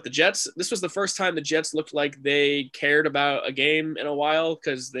 But the Jets, this was the first time the Jets looked like they cared about a game in a while,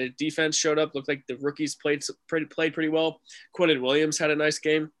 because the defense showed up, looked like the rookies played pretty well. Quinnen Williams had a nice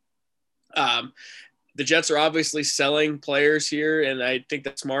game. The Jets are obviously selling players here, and I think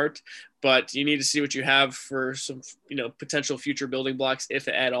that's smart, but you need to see what you have for some, potential future building blocks, if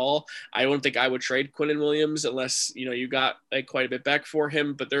at all. I don't think I would trade Quinnen Williams unless, you got quite a bit back for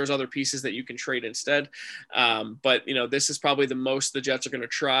him, but there's other pieces that you can trade instead. But this is probably the most the Jets are going to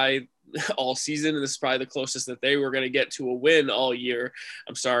try all season, and this is probably the closest that they were going to get to a win all year.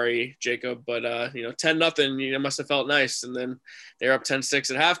 I'm sorry, Jacob, but 10-0, must have felt nice. And then they're up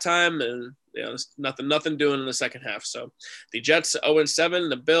 10-6 at halftime, and there's nothing doing in the second half. So the Jets 0-7,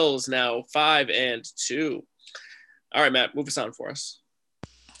 the Bills now 5-2. All right, Matt, move us on for us.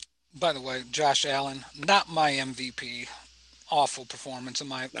 By the way, Josh Allen, not my MVP. Awful performance in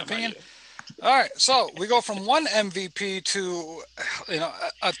my opinion. All right, so we go from one MVP to,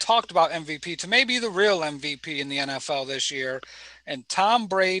 a talked about MVP to maybe the real MVP in the NFL this year. And Tom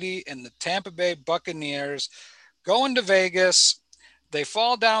Brady and the Tampa Bay Buccaneers going to Vegas. They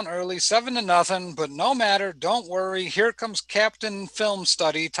fall down early, 7-0, but no matter, don't worry. Here comes Captain Film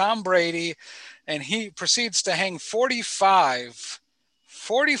Study, Tom Brady, and he proceeds to hang 45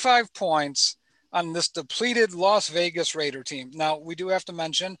 points on this depleted Las Vegas Raider team. Now, we do have to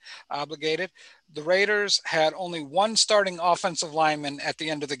mention, obligated, the Raiders had only one starting offensive lineman at the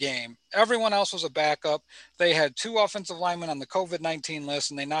end of the game. Everyone else was a backup. They had 2 offensive linemen on the COVID-19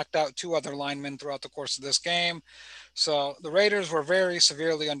 list, and they knocked out 2 other linemen throughout the course of this game. So the Raiders were very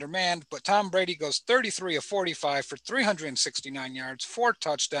severely undermanned, but Tom Brady goes 33 of 45 for 369 yards, 4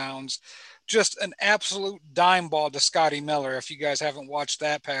 touchdowns. Just an absolute dime ball to Scotty Miller. If you guys haven't watched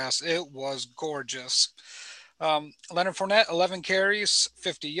that pass, it was gorgeous. Leonard Fournette, 11 carries,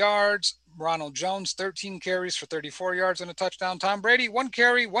 50 yards. Ronald Jones, 13 carries for 34 yards and a touchdown. Tom Brady, 1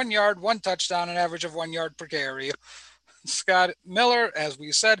 carry, 1 yard, 1 touchdown, an average of 1 yard per carry. Scott Miller, as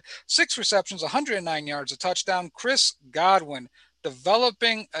we said, 6 receptions, 109 yards, a touchdown. Chris Godwin,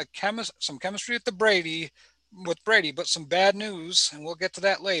 developing some chemistry with Brady, but some bad news, and we'll get to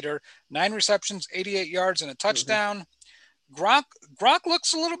that later. 9 receptions, 88 yards, and a touchdown. Gronk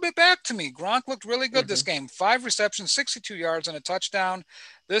looks a little bit back to me. Gronk looked really good this game. 5 receptions, 62 yards, and a touchdown.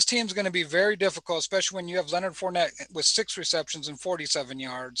 This team's going to be very difficult, especially when you have Leonard Fournette with 6 receptions and 47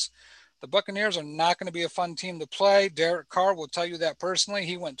 yards. The Buccaneers are not going to be a fun team to play. Derek Carr will tell you that personally.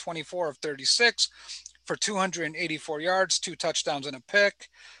 He went 24 of 36 for 284 yards, 2 touchdowns and a pick.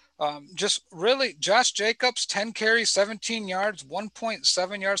 Just really, Josh Jacobs, 10 carries, 17 yards,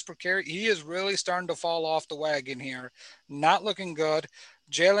 1.7 yards per carry. He is really starting to fall off the wagon here. Not looking good.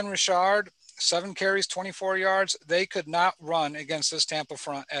 Jalen Richard, 7 carries, 24 yards. They could not run against this Tampa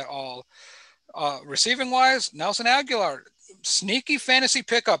front at all. Receiving wise, Nelson Aguilar, sneaky fantasy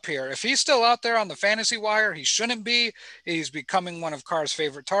pickup here. If he's still out there on the fantasy wire, he shouldn't be. He's becoming one of Carr's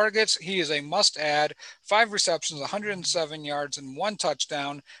favorite targets. He is a must add. 5 receptions, 107 yards, and 1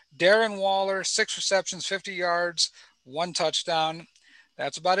 touchdown. Darren Waller, 6 receptions, 50 yards, 1 touchdown.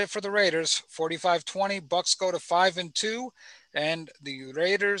 That's about it for the Raiders. 45-20. Bucks go to 5-2, and the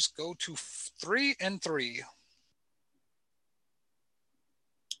Raiders go to 3-3.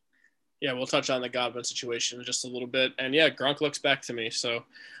 Yeah, we'll touch on the Godwin situation in just a little bit. And yeah, Gronk looks back to me. So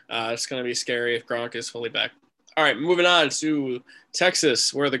it's going to be scary if Gronk is fully back. All right, moving on to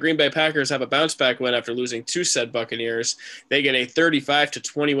Texas, where the Green Bay Packers have a bounce back win after losing to said Buccaneers. They get a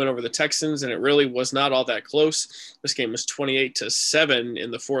 35-20 win over the Texans, and it really was not all that close. This game was 28-7 in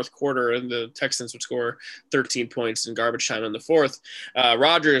the fourth quarter, and the Texans would score 13 points in garbage time in the fourth.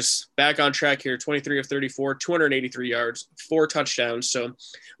 Rodgers back on track here, 23 of 34, 283 yards, 4 touchdowns. So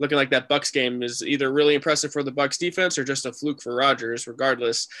looking like that Bucs game is either really impressive for the Bucs defense or just a fluke for Rodgers.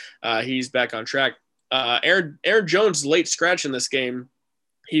 Regardless, he's back on track. Aaron Jones late scratch in this game.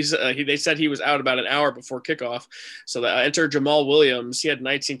 They said he was out about an hour before kickoff. So that enter Jamal Williams. He had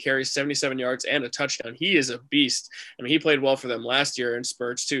 19 carries, 77 yards, and a touchdown. He is a beast. I mean, he played well for them last year in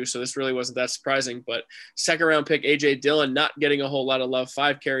spurts too. So this really wasn't that surprising. But second round pick A.J. Dillon not getting a whole lot of love.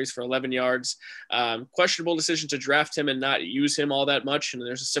 5 carries for 11 yards. Questionable decision to draft him and not use him all that much. And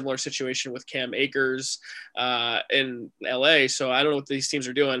there's a similar situation with Cam Akers in L.A. So I don't know what these teams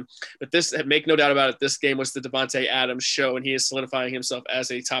are doing. But make no doubt about it, this game was the Davante Adams show, and he is solidifying himself as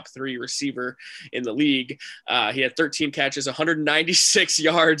a top 3 receiver in the league. He had 13 catches, 196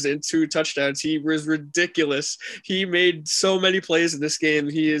 yards, and 2 touchdowns. He was ridiculous. He made so many plays in this game.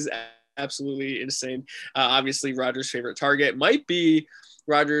 He is absolutely insane. Obviously, Rodgers' favorite target might be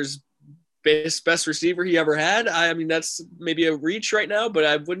Rodgers' best receiver he ever had. I mean, that's maybe a reach right now, but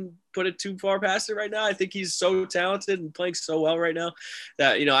I wouldn't put it too far past it right now. I think he's so talented and playing so well right now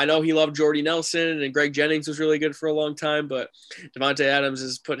that, I know he loved Jordy Nelson and Greg Jennings was really good for a long time, but Davante Adams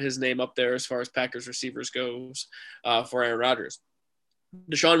has put his name up there as far as Packers receivers goes for Aaron Rodgers.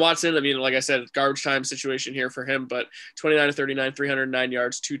 Deshaun Watson, I mean, like I said, garbage time situation here for him, but 29-39, 309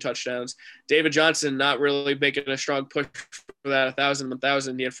 yards, 2 touchdowns. David Johnson not really making a strong push for that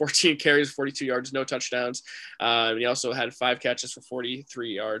 1,000. He had 14 carries, 42 yards, no touchdowns. He also had 5 catches for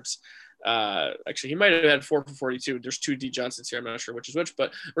 43 yards. Actually, he might have had 4 for 42. There's 2 D Johnsons here. I'm not sure which is which,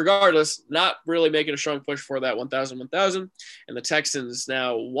 but regardless, not really making a strong push for that 1,000. And the Texans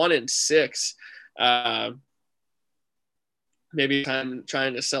now 1-6. Maybe time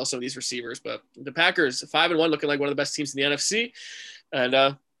trying to sell some of these receivers, but the Packers 5-1, looking like one of the best teams in the NFC, and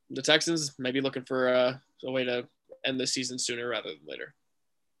the Texans maybe looking for a way to end the season sooner rather than later.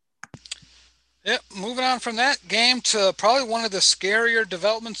 Yep, moving on from that game to probably one of the scarier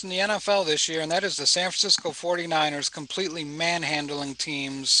developments in the NFL this year, and that is the San Francisco 49ers completely manhandling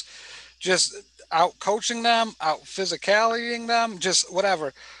teams, just out coaching them, out physicality them, just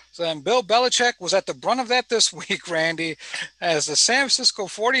whatever. So then Bill Belichick was at the brunt of that this week, Randy, as the San Francisco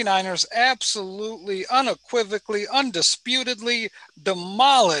 49ers absolutely, unequivocally, undisputedly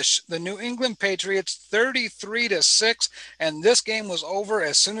demolish the New England Patriots 33-6. And this game was over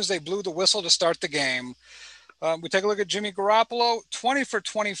as soon as they blew the whistle to start the game. We take a look at Jimmy Garoppolo, 20 for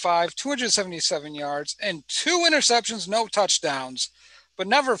 25, 277 yards, and 2 interceptions, no touchdowns. But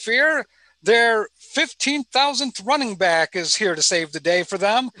never fear, their 15,000th running back is here to save the day for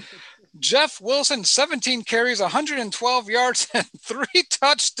them. Jeff Wilson, 17 carries, 112 yards, and 3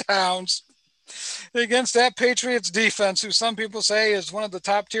 touchdowns against that Patriots defense, who some people say is one of the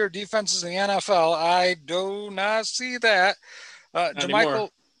top tier defenses in the NFL. I do not see that. JaMychal,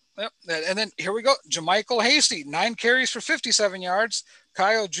 yep, and then here we go. JaMychal Hasty, 9 carries for 57 yards.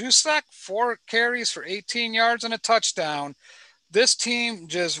 Kyle Juszczyk, 4 carries for 18 yards and a touchdown. This team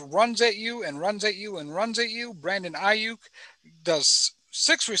just runs at you and runs at you and runs at you. Brandon Ayuk does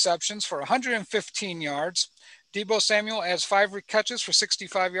 6 receptions for 115 yards. Deebo Samuel adds 5 catches for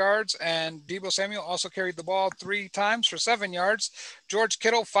 65 yards, and Deebo Samuel also carried the ball 3 times for 7 yards. George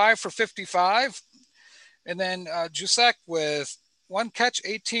Kittle, 5 for 55. And then Juszczyk with 1 catch,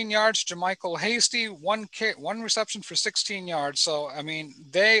 18 yards. JaMychal Hasty, 1 reception for 16 yards. So, I mean,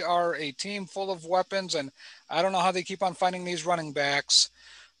 they are a team full of weapons, and I don't know how they keep on finding these running backs,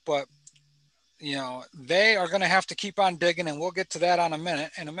 but, they are going to have to keep on digging, and we'll get to that in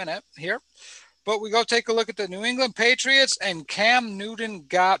a minute here. But we go take a look at the New England Patriots, and Cam Newton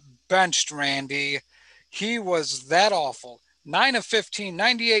got benched, Randy. He was that awful. 9 of 15,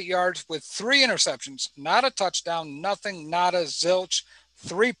 98 yards with 3 interceptions. Not a touchdown, nothing, not a zilch,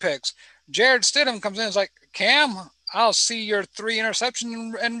 3 picks. Jared Stidham comes in and is like, Cam, I'll see your 3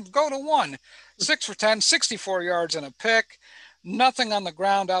 interceptions and go to 1. 6 for 10, 64 yards and a pick. Nothing on the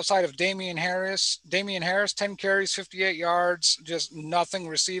ground outside of Damian Harris. 10 carries, 58 yards, just nothing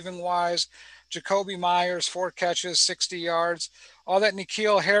receiving wise. Jacoby Myers, 4 catches, 60 yards. All that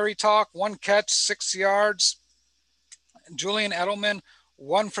N'Keal Harry talk, 1 catch, 6 yards. Julian Edelman,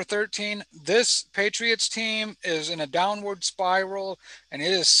 1 for 13. This Patriots team is in a downward spiral and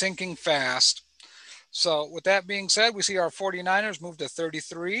it is sinking fast. So with that being said, we see our 49ers move to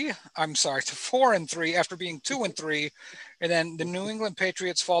 4-3 after being 2-3. And then the New England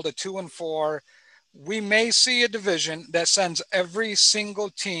Patriots fall to 2-4. We may see a division that sends every single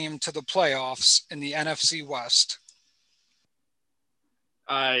team to the playoffs in the NFC West.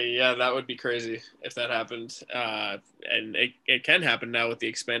 Yeah, that would be crazy if that happened. And it can happen now with the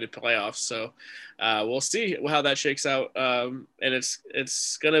expanded playoffs. So we'll see how that shakes out. And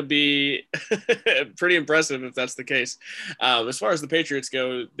it's going to be pretty impressive if that's the case. As far as the Patriots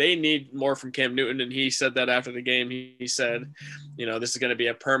go, they need more from Cam Newton. And he said that after the game. He said, this is going to be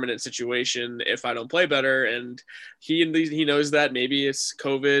a permanent situation if I don't play better. And he knows that maybe it's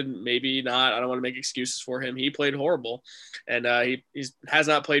COVID, maybe not. I don't want to make excuses for him. He played horrible. And he has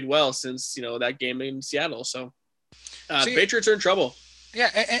not played well since, that game in Seattle. So the Patriots are in trouble. Yeah,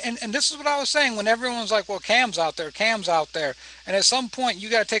 and this is what I was saying when everyone's like, well, Cam's out there. And at some point, you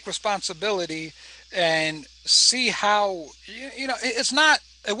got to take responsibility and see how,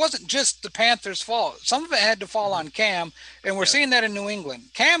 it wasn't just the Panthers' fault. Some of it had to fall on Cam, and we're seeing that in New England.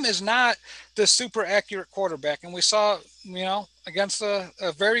 Cam is not the super accurate quarterback, and we saw, against a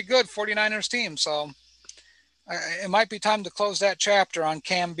very good 49ers team. So it might be time to close that chapter on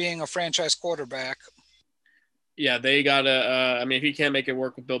Cam being a franchise quarterback. Yeah, they got to, if he can't make it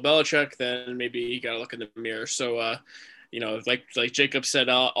work with Bill Belichick, then maybe he got to look in the mirror. So, like Jacob said,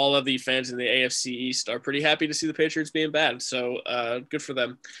 all of the fans in the AFC East are pretty happy to see the Patriots being bad. So good for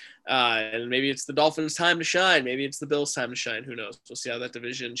them. And maybe it's the Dolphins' time to shine. Maybe it's the Bills' time to shine. Who knows? We'll see how that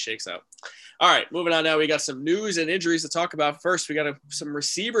division shakes out. All right, moving on now. We got some news and injuries to talk about. First, we got some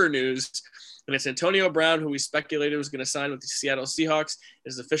receiver news. And it's Antonio Brown, who we speculated was going to sign with the Seattle Seahawks. It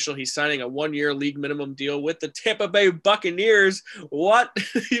is official. He's signing a 1-year league minimum deal with the Tampa Bay Buccaneers. What?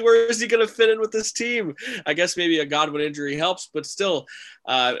 Where is he going to fit in with this team? I guess maybe a Godwin injury helps, but still,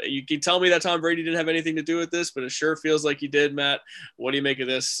 you can tell me that Tom Brady didn't have anything to do with this, but it sure feels like he did, Matt. What do you make of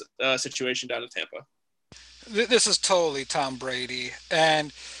this situation down in Tampa? This is totally Tom Brady.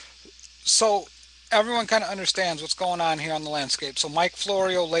 And so everyone kind of understands what's going on here on the landscape. So Mike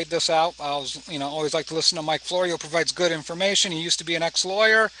Florio laid this out. I was, always like to listen to Mike Florio, provides good information. He used to be an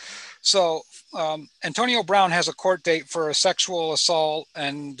ex-lawyer. So Antonio Brown has a court date for a sexual assault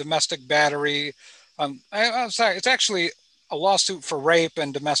and domestic battery. I'm sorry, it's actually a lawsuit for rape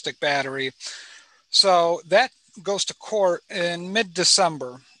and domestic battery. So that goes to court in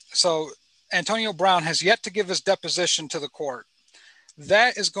mid-December. So Antonio Brown has yet to give his deposition to the court.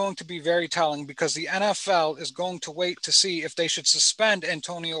 That is going to be very telling because the NFL is going to wait to see if they should suspend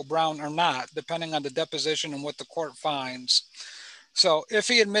Antonio Brown or not, depending on the deposition and what the court finds. So if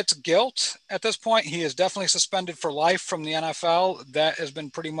he admits guilt at this point, he is definitely suspended for life from the NFL. That has been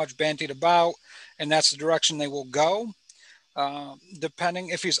pretty much bandied about, and that's the direction they will go. Depending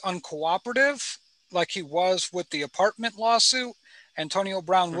if he's uncooperative, like he was with the apartment lawsuit, Antonio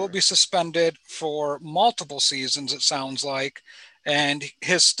Brown will be suspended for multiple seasons, it sounds like. And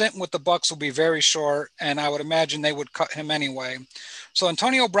his stint with the Bucs will be very short, and I would imagine they would cut him anyway. So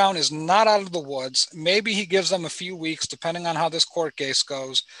Antonio Brown is not out of the woods. Maybe he gives them a few weeks, depending on how this court case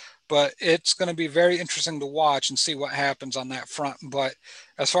goes. But it's going to be very interesting to watch and see what happens on that front. But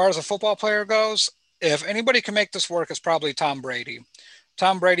as far as a football player goes, if anybody can make this work, it's probably Tom Brady.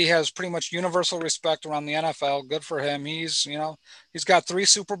 Tom Brady has pretty much universal respect around the NFL. Good for him. He's got 3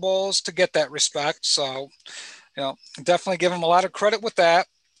 Super Bowls to get that respect. So, definitely give him a lot of credit with that.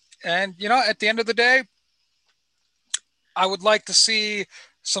 And, at the end of the day, I would like to see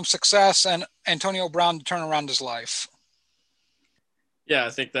some success and Antonio Brown to turn around his life. Yeah, I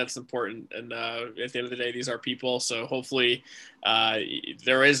think that's important. And at the end of the day, these are people. So hopefully uh,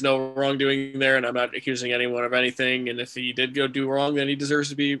 there is no wrongdoing there. And I'm not accusing anyone of anything. And if he did go do wrong, then he deserves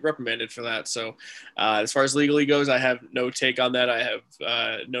to be reprimanded for that. So as far as legally goes, I have no take on that. I have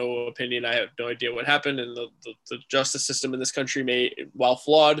no opinion. I have no idea what happened. And the justice system in this country may, while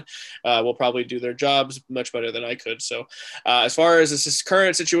flawed, will probably do their jobs much better than I could. So as far as this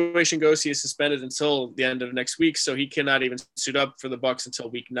current situation goes, he is suspended until the end of next week. So he cannot even suit up for the Bucks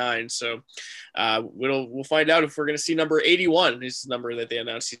until week 9. So we'll find out if we're going to see number 81 is the number that they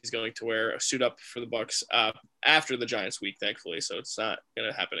announced he's going to wear, a suit up for the Bucks after the Giants week, thankfully. So it's not going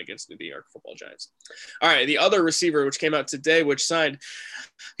to happen against the New York Football Giants. All right, the other receiver, which came out today, which signed,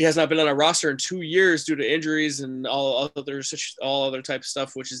 he has not been on a roster in 2 years due to injuries and all other type of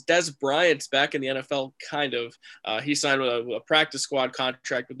stuff, which is Dez Bryant back in the NFL, kind of. He signed a practice squad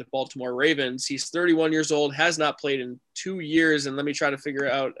contract with the Baltimore Ravens. He's 31 years old, has not played in 2 years, and let me try to figure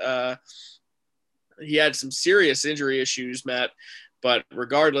out. He had some serious injury issues, Matt. But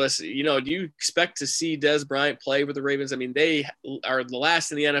regardless, do you expect to see Dez Bryant play with the Ravens? I mean, they are the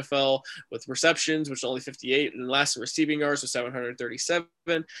last in the NFL with receptions, which is only 58, and last in receiving yards with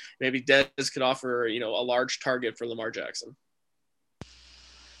 737. Maybe Dez could offer, a large target for Lamar Jackson.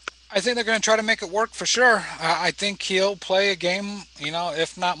 I think they're going to try to make it work for sure. I think he'll play a game,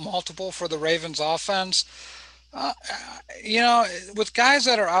 if not multiple, for the Ravens offense. Uh, with guys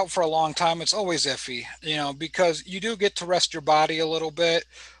that are out for a long time, it's always iffy, because you do get to rest your body a little bit,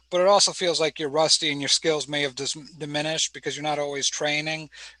 but it also feels like you're rusty and your skills may have diminished because you're not always training.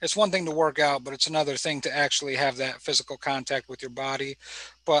 It's one thing to work out, but it's another thing to actually have that physical contact with your body.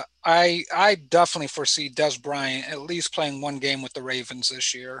 But I definitely foresee Dez Bryant at least playing one game with the Ravens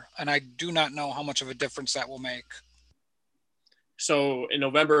this year, and I do not know how much of a difference that will make. So in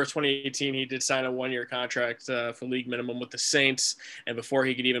November of 2018, he did sign a 1-year contract for league minimum with the Saints. And before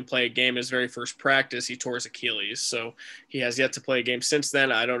he could even play a game, his very first practice, he tore his Achilles. So he has yet to play a game since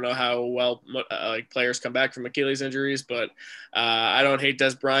then. I don't know how well players come back from Achilles injuries, but I don't hate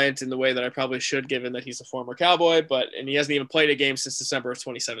Dez Bryant in the way that I probably should, given that he's a former Cowboy. And he hasn't even played a game since December of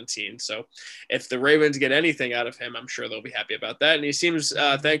 2017. So if the Ravens get anything out of him, I'm sure they'll be happy about that. And he seems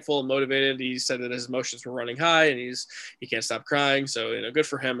thankful and motivated. He said that his emotions were running high, and he can't stop crying. So, good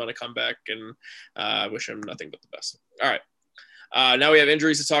for him on a comeback, and I wish him nothing but the best. All right. Now we have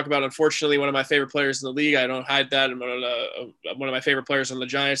injuries to talk about. Unfortunately, one of my favorite players in the league, I don't hide that, and one of my favorite players on the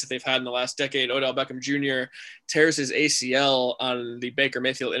Giants that they've had in the last decade, Odell Beckham Jr., tears his ACL on the Baker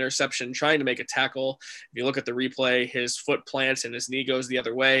Mayfield interception, trying to make a tackle. If you look at the replay, his foot plants and his knee goes the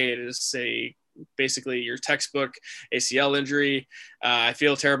other way. It is basically your textbook ACL injury. I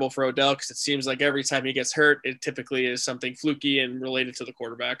feel terrible for Odell because it seems like every time he gets hurt, it typically is something fluky and related to the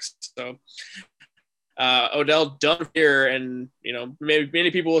quarterbacks. So Odell done here, and maybe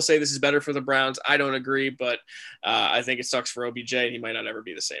many people will say this is better for the Browns. I don't agree, but I think it sucks for OBJ. He might not ever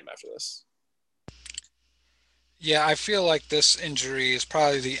be the same after this. Yeah, I feel like this injury is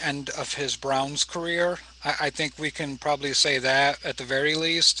probably the end of his Browns career. I think we can probably say that at the very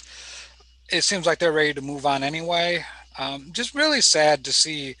least. It seems like they're ready to move on anyway. Just really sad to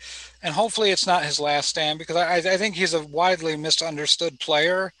see, and hopefully it's not his last stand because I think he's a widely misunderstood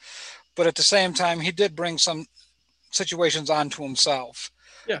player, but at the same time he did bring some situations onto himself.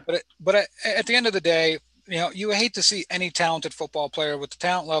 Yeah. But at the end of the day, you hate to see any talented football player with the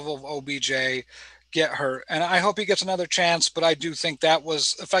talent level of OBJ get hurt, and I hope he gets another chance. But I do think that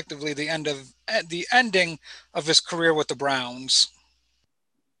was effectively the ending of his career with the Browns.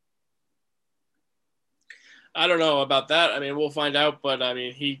 I don't know about that. I mean, we'll find out. But I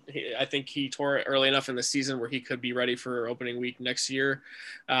mean, I think he tore it early enough in the season where he could be ready for opening week next year.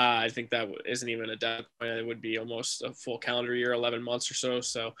 I think that isn't even a death point. It would be almost a full calendar year, 11 months or so.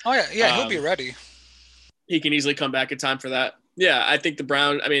 So, Oh yeah, he'll be ready. He can easily come back in time for that. Yeah, I think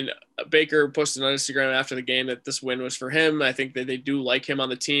Baker posted on Instagram after the game that this win was for him. I think that they do like him on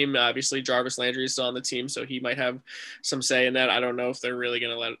the team. Obviously, Jarvis Landry is still on the team, so he might have some say in that. I don't know if they're really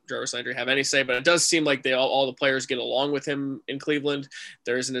going to let Jarvis Landry have any say, but it does seem like all the players get along with him in Cleveland.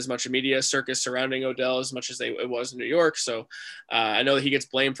 There isn't as much a media circus surrounding Odell as much as it was in New York. So I know that he gets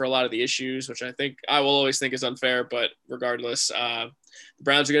blamed for a lot of the issues, which I will always think is unfair, but regardless, the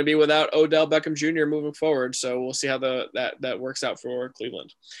Browns are going to be without Odell Beckham Jr. moving forward, so we'll see how that works out for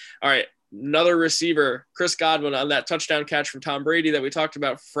Cleveland. All right, another receiver, Chris Godwin, on that touchdown catch from Tom Brady that we talked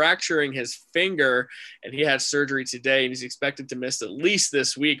about, fracturing his finger, and he had surgery today, and he's expected to miss at least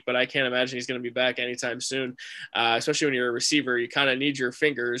this week, but I can't imagine he's going to be back anytime soon, especially when you're a receiver. You kind of need your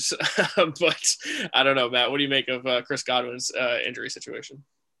fingers, but I don't know, Matt, what do you make of Chris Godwin's injury situation?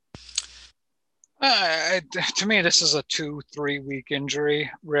 To me, this is a 2, 3 week injury,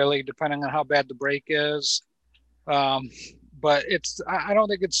 really, depending on how bad the break is. Um, but I don't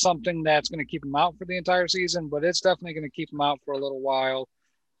think it's something that's going to keep him out for the entire season, but it's definitely going to keep him out for a little while.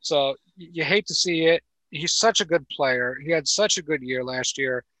 So you hate to see it. He's such a good player. He had such a good year last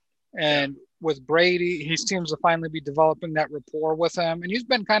year. Yeah. And with Brady, he seems to finally be developing that rapport with him. And he's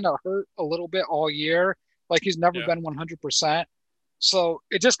been kind of hurt a little bit all year. Like he's never Yeah. been 100%. So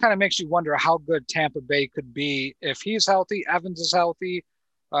it just kind of makes you wonder how good Tampa Bay could be if he's healthy, Evans is healthy.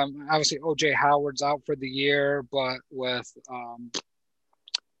 Obviously, OJ Howard's out for the year, but with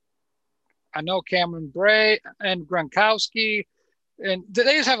I know Cameron Bray and Gronkowski, and they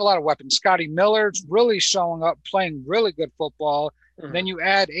just have a lot of weapons. Scotty Miller's really showing up, playing really good football. And Mhm. then you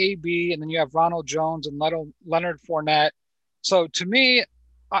add AB, and then you have Ronald Jones and Leonard Fournette. So to me,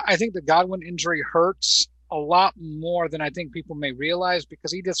 I think the Godwin injury hurts a lot more than I think people may realize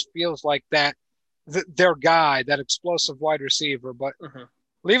because he just feels like their guy, that explosive wide receiver. But Mhm.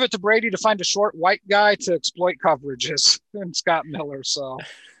 leave it to Brady to find a short white guy to exploit coverages and Scott Miller. So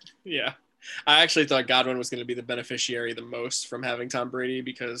Yeah. I actually thought Godwin was going to be the beneficiary the most from having Tom Brady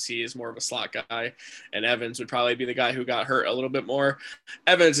because he is more of a slot guy, and Evans would probably be the guy who got hurt a little bit more.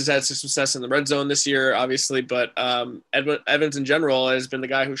 Evans has had some success in the red zone this year, obviously, but Evans in general has been the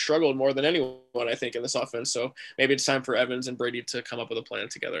guy who struggled more than anyone, I think, in this offense. So maybe it's time for Evans and Brady to come up with a plan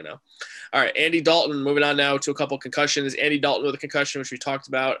together now. All right, Andy Dalton, moving on now to a couple concussions. Andy Dalton with a concussion, which we talked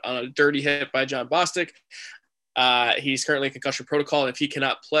about on a dirty hit by John Bostic. He's currently in concussion protocol, and if he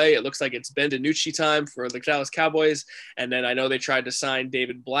cannot play, it looks like it's Ben DiNucci time for the Dallas Cowboys. And then I know they tried to sign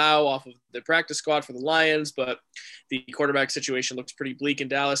David Blau off of the practice squad for the Lions, but the quarterback situation looks pretty bleak in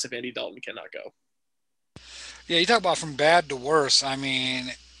Dallas if Andy Dalton cannot go. yeah, you talk about from bad to worse. I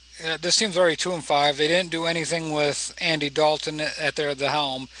mean, this team's already 2-5. They didn't do anything with Andy Dalton at the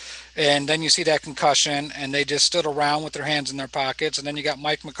helm, and then you see that concussion, and they just stood around with their hands in their pockets. And then you got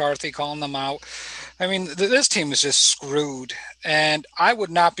Mike McCarthy calling them out. I mean, this team is just screwed, and I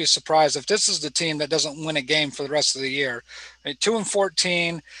would not be surprised if this is the team that doesn't win a game for the rest of the year. I mean,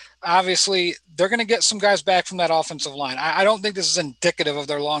 2-14. Obviously, they're going to get some guys back from that offensive line. I don't think this is indicative of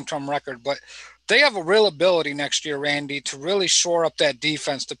their long-term record, but they have a real ability next year, Randy, to really shore up that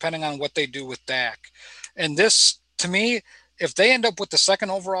defense depending on what they do with Dak. And this, to me, if they end up with the second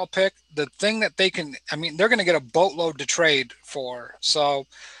overall pick, the thing that they can, I mean, they're going to get a boatload to trade for. So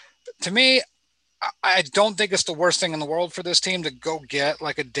to me, I don't think it's the worst thing in the world for this team to go get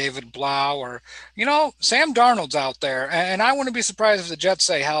like a David Blau or, Sam Darnold's out there. And I wouldn't be surprised if the Jets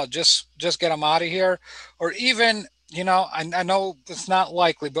say, hell, just get him out of here. Or even, I know it's not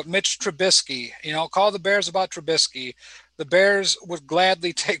likely, but Mitch Trubisky, call the Bears about Trubisky. The Bears would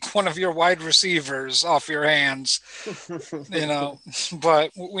gladly take one of your wide receivers off your hands, you know, but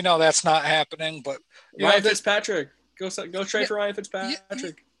we know that's not happening. But, Ryan Fitzpatrick, go trade yeah, for Ryan yeah,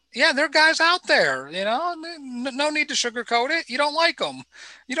 Fitzpatrick. yeah, there are guys out there, no need to sugarcoat it. You don't like them.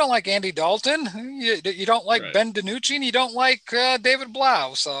 You don't like Andy Dalton. You don't like Right, Ben DiNucci, and you don't like David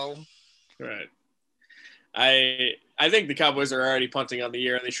Blau. So, right. I think the Cowboys are already punting on the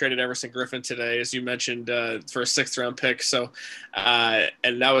year. They traded Everson Griffin today, as you mentioned, for a sixth-round pick. So,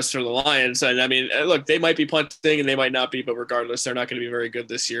 and that was for the Lions. And I mean, look, they might be punting and they might not be, but regardless, they're not going to be very good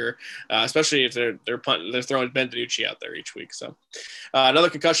this year, especially if they're punting. They're throwing Ben DiNucci out there each week. So, another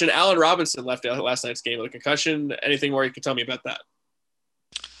concussion. Allen Robinson left out last night's game with a concussion. Anything more you can tell me about that?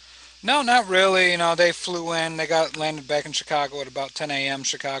 no, not really. They flew in. They got landed back in Chicago at about 10 a.m.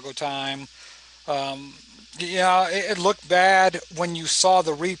 Chicago time. Um, yeah, it looked bad when you saw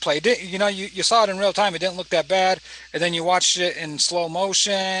the replay. You saw it in real time. It didn't look that bad, and then you watched it in slow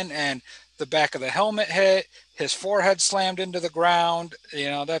motion, and the back of the helmet hit. His forehead slammed into the ground.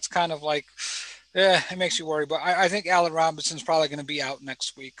 That's kind of like, yeah, it makes you worry. But I think Allen Robinson's probably going to be out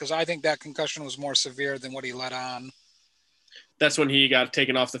next week because I think that concussion was more severe than what he let on. That's when he got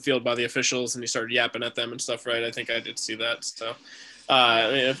taken off the field by the officials and he started yapping at them and stuff, right? I think I did see that. So,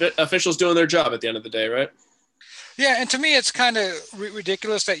 I mean, officials doing their job at the end of the day, right? Yeah, and to me, it's kind of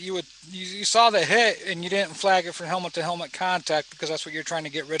ridiculous that you saw the hit and you didn't flag it for helmet to helmet contact because that's what you're trying to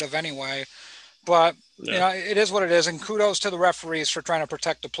get rid of anyway. But Yeah, it is what it is, and kudos to the referees for trying to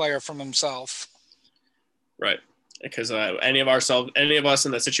protect the player from himself. right. Because any of us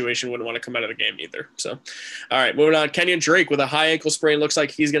in that situation wouldn't want to come out of the game either. So, all right, moving on. Kenyon Drake with a high ankle sprain looks like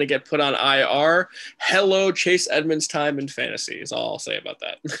he's going to get put on IR. Hello, Chase Edmonds time in fantasy is all I'll say about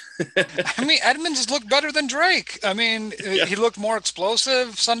that. I mean, Edmonds has looked better than Drake. I mean, Yeah, he looked more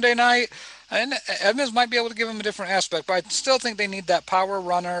explosive Sunday night, and Edmonds might be able to give him a different aspect. But I still think they need that power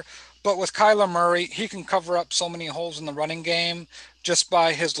runner. But with Kyler Murray, he can cover up so many holes in the running game just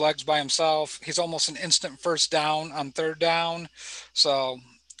by his legs by himself. He's almost an instant first down on third down. So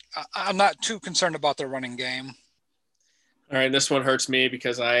I'm not too concerned about their running game. All right, this one hurts me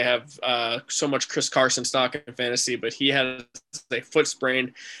because I have so much Chris Carson stock in fantasy, but he had a foot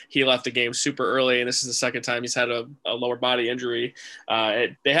sprain. He left the game super early, and this is the second time he's had a lower body injury.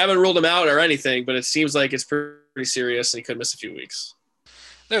 They haven't ruled him out or anything, but it seems like it's pretty serious, and he could miss a few weeks.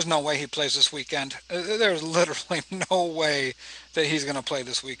 There's no way he plays this weekend. There's literally no way that he's going to play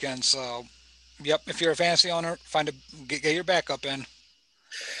this weekend. So, yep, if you're a fantasy owner, get your backup in.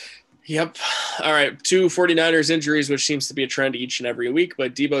 Yep. All right. 2 49ers injuries, which seems to be a trend each and every week.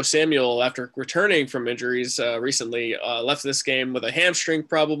 But Deebo Samuel, after returning from injuries recently, left this game with a hamstring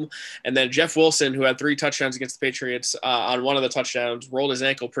problem. And then Jeff Wilson, who had 3 touchdowns against the Patriots on one of the touchdowns, rolled his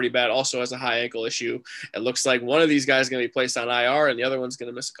ankle pretty bad, also has a high ankle issue. It looks like one of these guys is going to be placed on IR and the other one's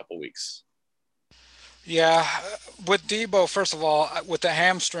going to miss a couple weeks. Yeah, with Deebo, first of all, with the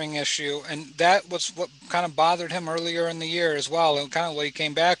hamstring issue, and that was what kind of bothered him earlier in the year as well, and kind of what he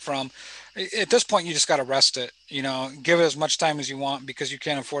came back from. At this point, you just got to rest it. Give it as much time as you want because you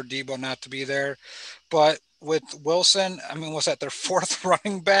can't afford Deebo not to be there. But with Wilson, I mean, what's that? Their fifth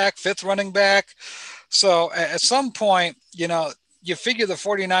running back. So at some point, you figure the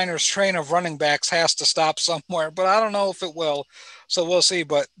 49ers train of running backs has to stop somewhere, but I don't know if it will. So we'll see.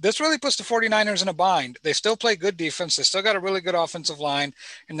 But this really puts the 49ers in a bind. They still play good defense. They still got a really good offensive line,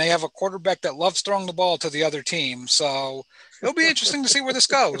 and they have a quarterback that loves throwing the ball to the other team. So it'll be interesting to see where this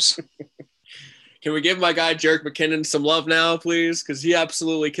goes. Can we give my guy Jerick McKinnon some love now, please? Because he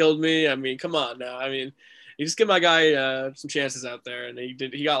absolutely killed me. I mean, come on now. I mean, you just give my guy some chances out there, and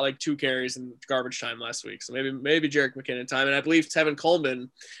he got like 2 carries in garbage time last week. So maybe Jerick McKinnon time, and I believe Tevin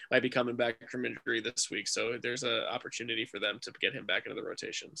Coleman might be coming back from injury this week. So there's an opportunity for them to get him back into the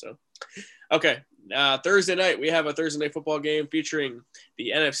rotation. So, okay, Thursday night we have a Thursday night football game featuring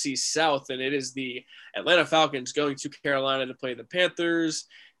the NFC South, and it is the Atlanta Falcons going to Carolina to play the Panthers.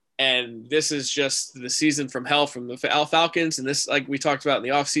 And this is just the season from hell from the Falcons. And this, like we talked about in the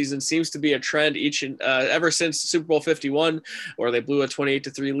offseason, seems to be a trend ever since Super Bowl 51, where they blew a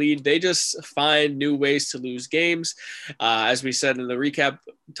 28-3 lead. They just find new ways to lose games. As we said in the recap,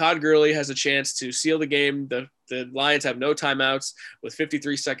 Todd Gurley has a chance to seal the game. The Lions have no timeouts with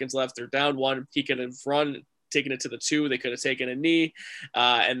 53 seconds left. They're down 1. He could have taken it to the 2. They could have taken a knee,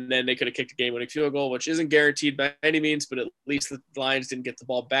 and then they could have kicked a game-winning field goal, which isn't guaranteed by any means, but at least the Lions didn't get the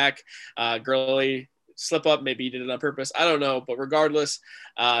ball back. Gurley slip up, maybe he did it on purpose, I don't know, but regardless,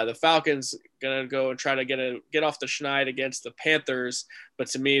 the Falcons gonna go and try to get off the schneid against the Panthers. But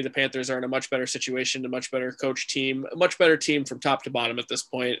to me, the Panthers are in a much better situation, a much better coach team, a much better team from top to bottom at this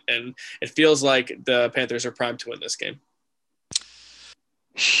point, and it feels like the Panthers are primed to win this game.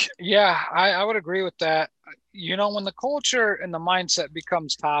 Yeah, I would agree with that. When the culture and the mindset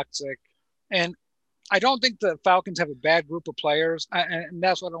becomes toxic, and I don't think the Falcons have a bad group of players, and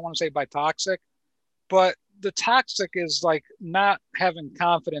that's what I want to say by toxic, but the toxic is like not having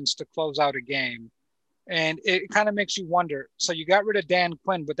confidence to close out a game. And it kind of makes you wonder. So you got rid of Dan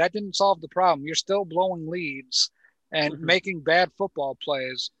Quinn, but that didn't solve the problem. You're still blowing leads and making bad football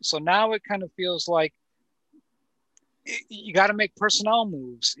plays. So now it kind of feels like you got to make personnel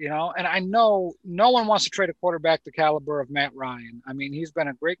moves, and I know no one wants to trade a quarterback the caliber of Matt Ryan. I mean, he's been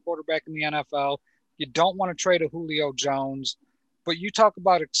a great quarterback in the NFL. You don't want to trade a Julio Jones, but you talk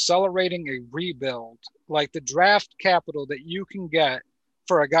about accelerating a rebuild, like the draft capital that you can get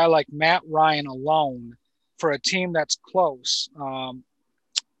for a guy like Matt Ryan alone for a team that's close.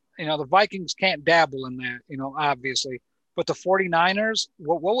 The Vikings can't dabble in that, obviously, but the 49ers,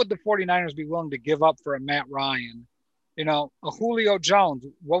 what would the 49ers be willing to give up for a Matt Ryan? A Julio Jones.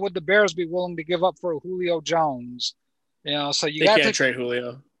 What would the Bears be willing to give up for a Julio Jones? So they can't trade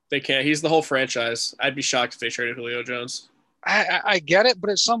Julio. They can't. He's the whole franchise. I'd be shocked if they traded Julio Jones. I get it,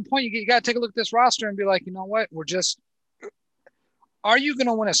 but at some point you got to take a look at this roster and be like, you know what? Are you going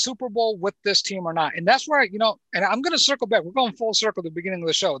to win a Super Bowl with this team or not? And that's where, and I'm going to circle back. We're going full circle at the beginning of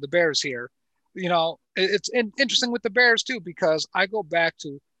the show, the Bears here. It's interesting with the Bears too, because I go back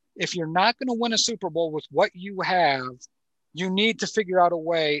to, if you're not going to win a Super Bowl with what you have, you need to figure out a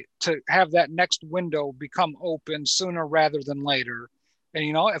way to have that next window become open sooner rather than later. And,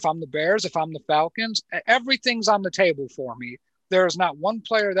 if I'm the Bears, if I'm the Falcons, everything's on the table for me. There is not one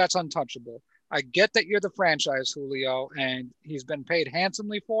player that's untouchable. I get that you're the franchise, Julio, and he's been paid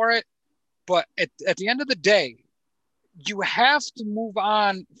handsomely for it. But at the end of the day, you have to move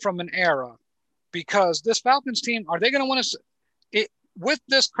on from an era, because this Falcons team, are they going to win with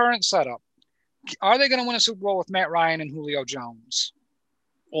this current setup? Are they going to win a Super Bowl with Matt Ryan and Julio Jones?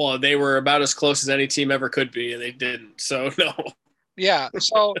 Well, they were about as close as any team ever could be, and they didn't. So no. Yeah.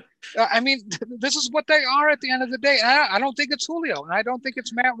 So, I mean, this is what they are at the end of the day. And I don't think it's Julio, and I don't think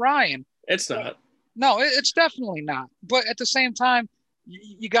it's Matt Ryan. It's not. No, it's definitely not. But at the same time,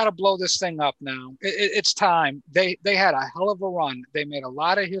 you got to blow this thing up now. It's time. They had a hell of a run. They made a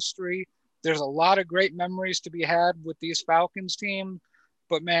lot of history. There's a lot of great memories to be had with these Falcons team.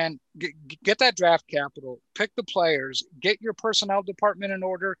 But man, get that draft capital, pick the players, get your personnel department in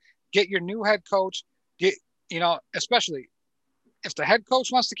order, get your new head coach, get especially if the head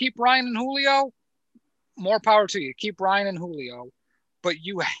coach wants to keep Ryan and Julio, more power to you. Keep Ryan and Julio, but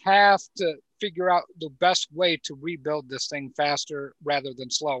you have to figure out the best way to rebuild this thing faster rather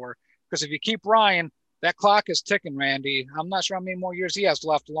than slower. Because if you keep Ryan, that clock is ticking, Randy. I'm not sure how many more years he has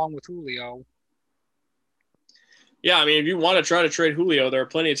left along with Julio. Yeah, I mean, if you want to try to trade Julio, there are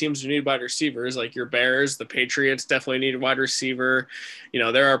plenty of teams who need wide receivers, like your Bears, the Patriots definitely need a wide receiver.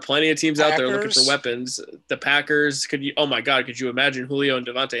 There are plenty of teams out there looking for weapons. The Packers, could you imagine Julio and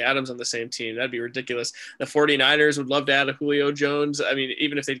Devontae Adams on the same team? That'd be ridiculous. The 49ers would love to add a Julio Jones. I mean,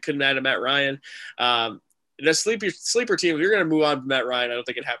 even if they couldn't add a Matt Ryan. The sleeper team, if you're going to move on from Matt Ryan, I don't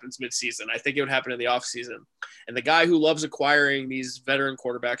think it happens midseason. I think it would happen in the offseason. And the guy who loves acquiring these veteran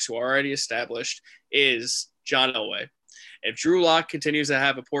quarterbacks who are already established is John Elway. If Drew Lock continues to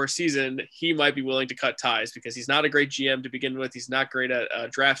have a poor season, he might be willing to cut ties because he's not a great GM to begin with. He's not great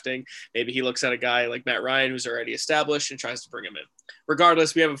at drafting. Maybe he looks at a guy like Matt Ryan who's already established and tries to bring him in.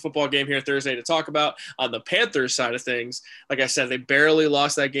 Regardless, we have a football game here Thursday to talk about. On the Panthers side of things, like I said, they barely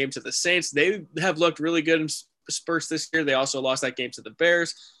lost that game to the Saints. They have looked really good in spurts this year. They also lost that game to the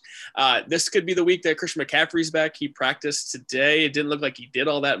Bears. This could be the week that Christian McCaffrey's back. He practiced today. It didn't look like he did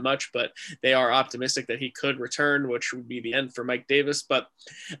all that much, but they are optimistic that he could return, which would be the end for Mike Davis. But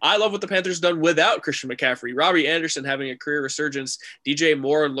I love what the Panthers done without Christian McCaffrey. Robbie Anderson having a career resurgence. DJ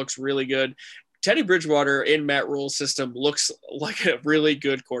Moore looks really good. Teddy Bridgewater in Matt Rule's system looks like a really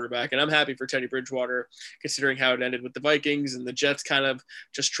good quarterback, and I'm happy for Teddy Bridgewater considering how it ended with the Vikings and the Jets kind of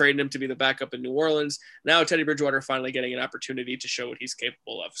just trading him to be the backup in New Orleans. Now Teddy Bridgewater finally getting an opportunity to show what he's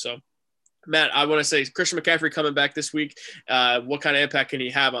capable of. So, Matt, I want to say Christian McCaffrey coming back this week. What kind of impact can he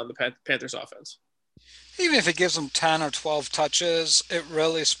have on the Panthers offense? Even if it gives them 10 or 12 touches, it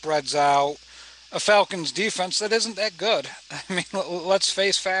really spreads out a Falcons defense that isn't that good. I mean, let's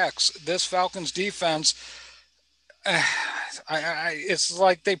face facts. This Falcons defense, it's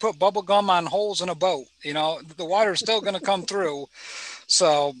like they put bubble gum on holes in a boat. The water's still going to come through.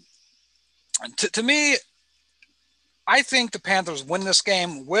 So, to me, I think the Panthers win this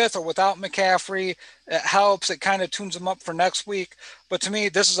game with or without McCaffrey. It helps. It kind of tunes them up for next week. But to me,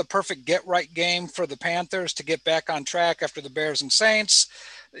 this is a perfect get-right game for the Panthers to get back on track after the Bears and Saints.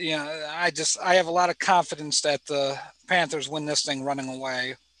 I have a lot of confidence that the Panthers win this thing running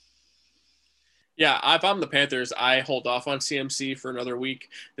away. Yeah, if I'm the Panthers, I hold off on CMC for another week.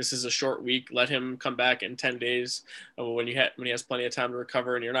 This is a short week. Let him come back in 10 days when he has plenty of time to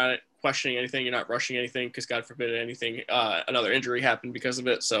recover, and you're not questioning anything, you're not rushing anything because God forbid another injury happened because of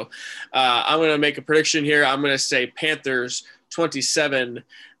it. So I'm going to make a prediction here. I'm going to say Panthers 27,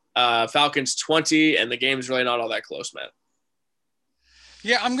 Falcons 20, and the game's really not all that close, Matt.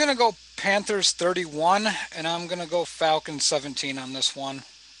 Yeah, I'm going to go Panthers 31, and I'm going to go Falcons 17 on this one.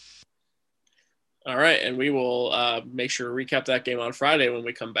 All right, and we will make sure to recap that game on Friday when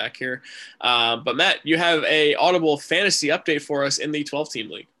we come back here. But, Matt, you have a Audible fantasy update for us in the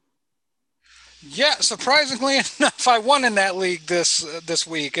 12-team league. Yeah, surprisingly enough, I won in that league this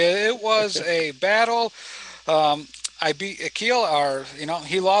week. It was a battle. I beat Akil.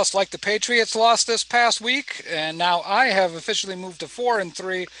 He lost like the Patriots lost this past week, and now I have officially moved to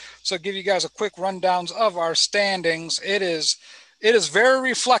 4-3. So, give you guys a quick rundowns of our standings. It is very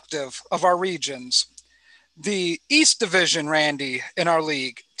reflective of our regions. The East Division, Randy, in our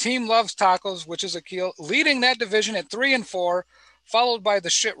league, Team Loves Tacos, which is Akil, leading that division at 3-4, followed by the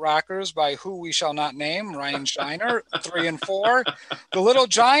Shit Rockers, by who we shall not name, Ryan Shiner, 3-4. The Little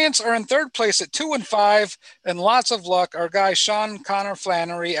Giants are in third place at 2-5, and lots of luck, our guy Sean Connor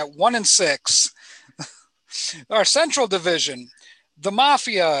Flannery at 1-6. Our Central Division, the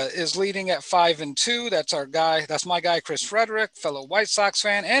Mafia is leading at 5-2. That's my guy, Chris Frederick, fellow White Sox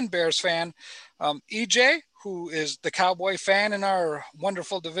fan and Bears fan. EJ, who is the Cowboy fan in our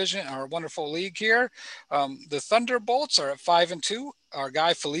wonderful division, our wonderful league here. The Thunderbolts are at 5-2. Our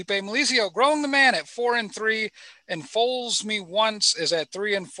guy, Felipe Malizio, growing the man at 4-3. And Foles Me Once is at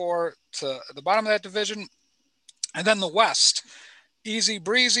 3-4 to the bottom of that division. And then the West. Easy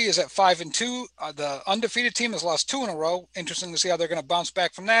Breezy is at 5-2. The undefeated team has lost 2 in a row. Interesting to see how they're going to bounce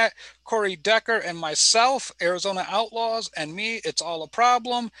back from that. Corey Decker and myself, Arizona Outlaws, and me, It's All a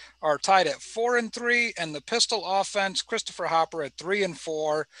Problem, are tied at 4-3, and the Pistol Offense, Christopher Hopper, at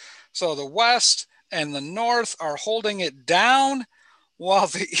 3-4. So the West and the North are holding it down, while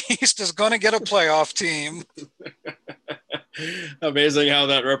the East is going to get a playoff team. Amazing how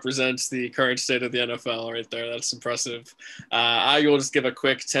that represents the current state of the NFL right there. That's impressive. I will just give a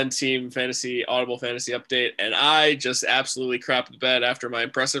quick 10-team fantasy, audible fantasy update. And I just absolutely crapped the bed after my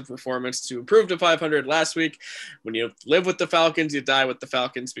impressive performance to improve to 500 last week. When you live with the Falcons, you die with the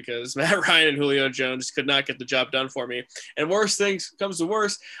Falcons, because Matt Ryan and Julio Jones could not get the job done for me. And worst things comes to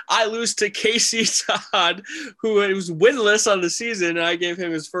worst, I lose to Casey Todd, who was winless on the season. And I gave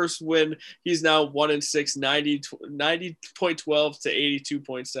him his first win. He's now 1-6, 90.12 to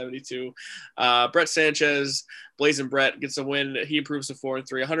 82.72. Brett Sanchez, Blazing Brett, gets a win. He improves to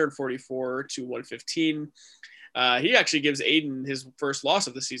 4-3, 144 to 115. He actually gives Aiden his first loss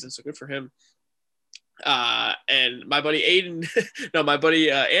of the season, so good for him. And my buddy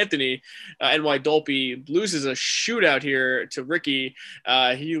Anthony, NY Dolpy, loses a shootout here to Ricky.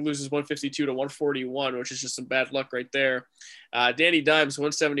 He loses 152 to 141, which is just some bad luck right there. Danny Dimes,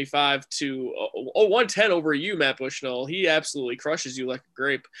 175 to 110 over you, Matt Bushnell. He absolutely crushes you like a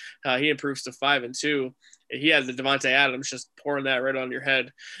grape. He improves to 5-2. He had the Devontae Adams just pouring that right on your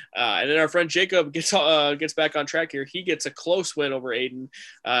head. And then our friend Jacob gets back on track here. He gets a close win over Aiden.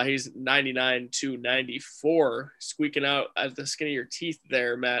 He's 99 to 94, squeaking out at the skin of your teeth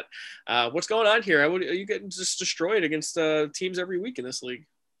there, Matt. What's going on here? Are you getting just destroyed against teams every week in this league?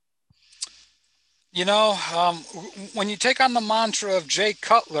 You know, when you take on the mantra of Jay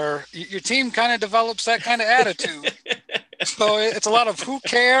Cutler, your team kind of develops that kind of attitude. So it's a lot of who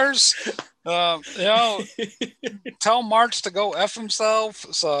cares, tell March to go F himself.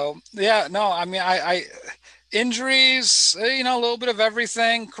 So, yeah, no, I mean, I injuries, a little bit of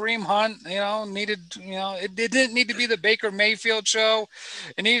everything. Kareem Hunt, needed, it didn't need to be the Baker Mayfield show.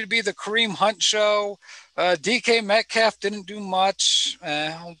 It needed to be the Kareem Hunt show. DK Metcalf didn't do much.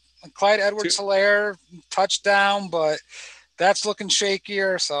 Clyde Edwards-Helaire touchdown, but that's looking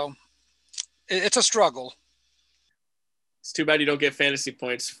shakier. So it's a struggle. It's too bad you don't get fantasy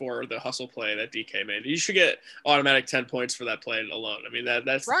points for the hustle play that DK made. You should get automatic 10 points for that play alone. I mean,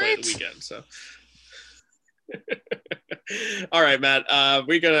 that's the play of the weekend. So, all right, Matt.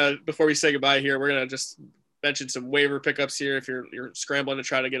 Before we say goodbye here, we're gonna just mention some waiver pickups here. If you're scrambling to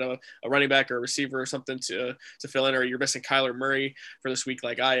try to get a running back or a receiver or something to fill in, or you're missing Kyler Murray for this week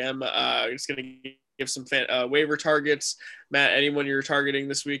like I am, it's going to give some waiver targets. Matt, anyone you're targeting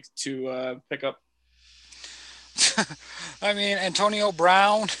this week to pick up? I mean, Antonio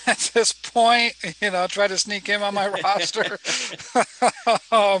Brown at this point, try to sneak him on my roster.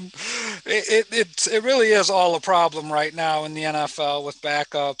 It really is all a problem right now in the NFL with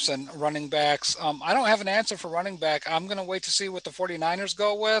backups and running backs. I don't have an answer for running back. I'm going to wait to see what the 49ers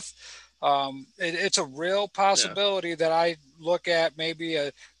go with. It's a real possibility that I look at maybe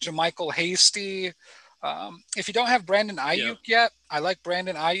a JaMycal Hasty. If you don't have Brandon Ayuk yet, I like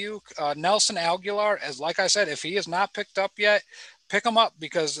Brandon Ayuk. Nelson Aguilar, like I said, if he is not picked up yet, pick him up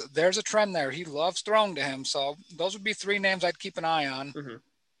because there's a trend there. He loves throwing to him. So those would be 3 names I'd keep an eye on. Mm-hmm.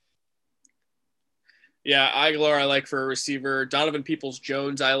 Yeah, Aguilar I like for a receiver. Donovan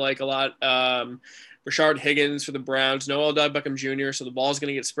Peoples-Jones I like a lot. Rashard Higgins for the Browns, no Odell Beckham Jr., so the ball's going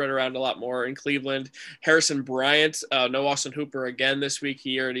to get spread around a lot more in Cleveland. Harrison Bryant, no Austin Hooper again this week.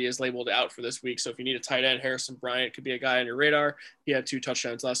 He already is labeled out for this week, so if you need a tight end, Harrison Bryant could be a guy on your radar. He had 2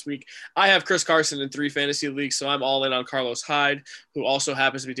 touchdowns last week. I have Chris Carson in 3 fantasy leagues, so I'm all in on Carlos Hyde, who also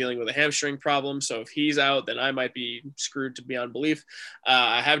happens to be dealing with a hamstring problem, so if he's out, then I might be screwed to beyond belief.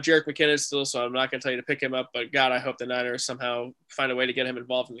 I have Jerick McKinnon still, so I'm not going to tell you to pick him up, but God, I hope the Niners somehow find a way to get him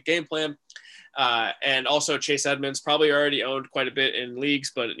involved in the game plan. And also Chase Edmonds, probably already owned quite a bit in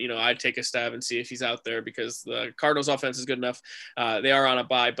leagues, but I'd take a stab and see if he's out there because the Cardinals offense is good enough. They are on a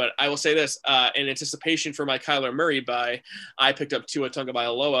bye, but I will say this, in anticipation for my Kyler Murray bye, I picked up Tua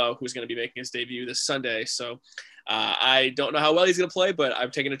Tagovailoa, who's going to be making his debut this Sunday. So I don't know how well he's going to play, but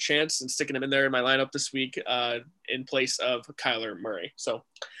I'm taking a chance and sticking him in there in my lineup this week in place of Kyler Murray. So,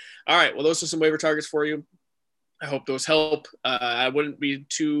 all right. Well, those are some waiver targets for you. I hope those help. I wouldn't be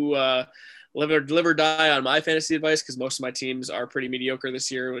too live or die on my fantasy advice because most of my teams are pretty mediocre this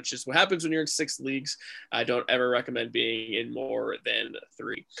year, which is what happens when you're in 6 leagues. I don't ever recommend being in more than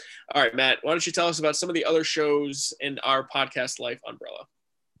 3. All right, Matt, why don't you tell us about some of the other shows in our podcast life umbrella?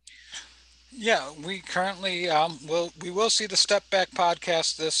 Yeah, we currently we will see the Step Back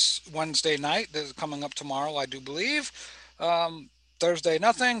podcast this Wednesday night. This is coming up tomorrow, I do believe. Thursday,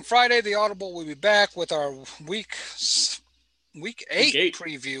 nothing. Friday, the Audible will be back with our week eight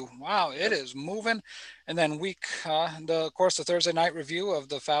preview. Wow, it is moving. And then of course, the Thursday night review of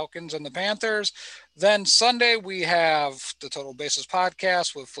the Falcons and the Panthers. Then Sunday, we have the Total Bases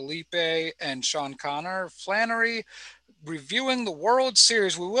podcast with Felipe and Sean Connor Flannery reviewing the World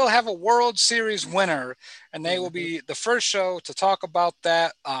Series. We will have a World Series winner, and they will be the first show to talk about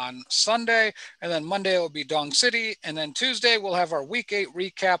that on Sunday. And then Monday will be Dong City. And then Tuesday, we'll have our Week 8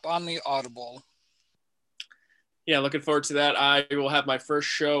 recap on the Audible. Yeah, looking forward to that. I will have my first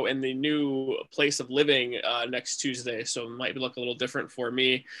show in the new place of living next Tuesday, so it might look a little different for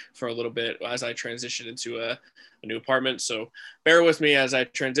me for a little bit as I transition into a new apartment. So bear with me as I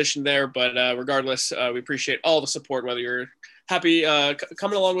transition there, but regardless, we appreciate all the support, whether you're happy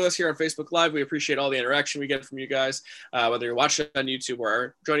coming along with us here on Facebook Live. We appreciate all the interaction we get from you guys, whether you're watching on YouTube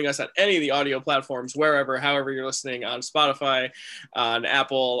or joining us on any of the audio platforms, wherever, however you're listening, on Spotify, on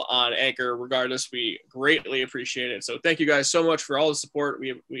Apple, on Anchor. Regardless, we greatly appreciate it. So thank you guys so much for all the support.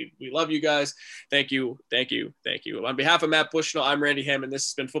 We love you guys. Thank you. On behalf of Matt Bushnell, I'm Randy Hammond. This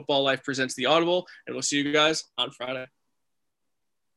has been Football Life Presents the Audible, and we'll see you guys on Friday.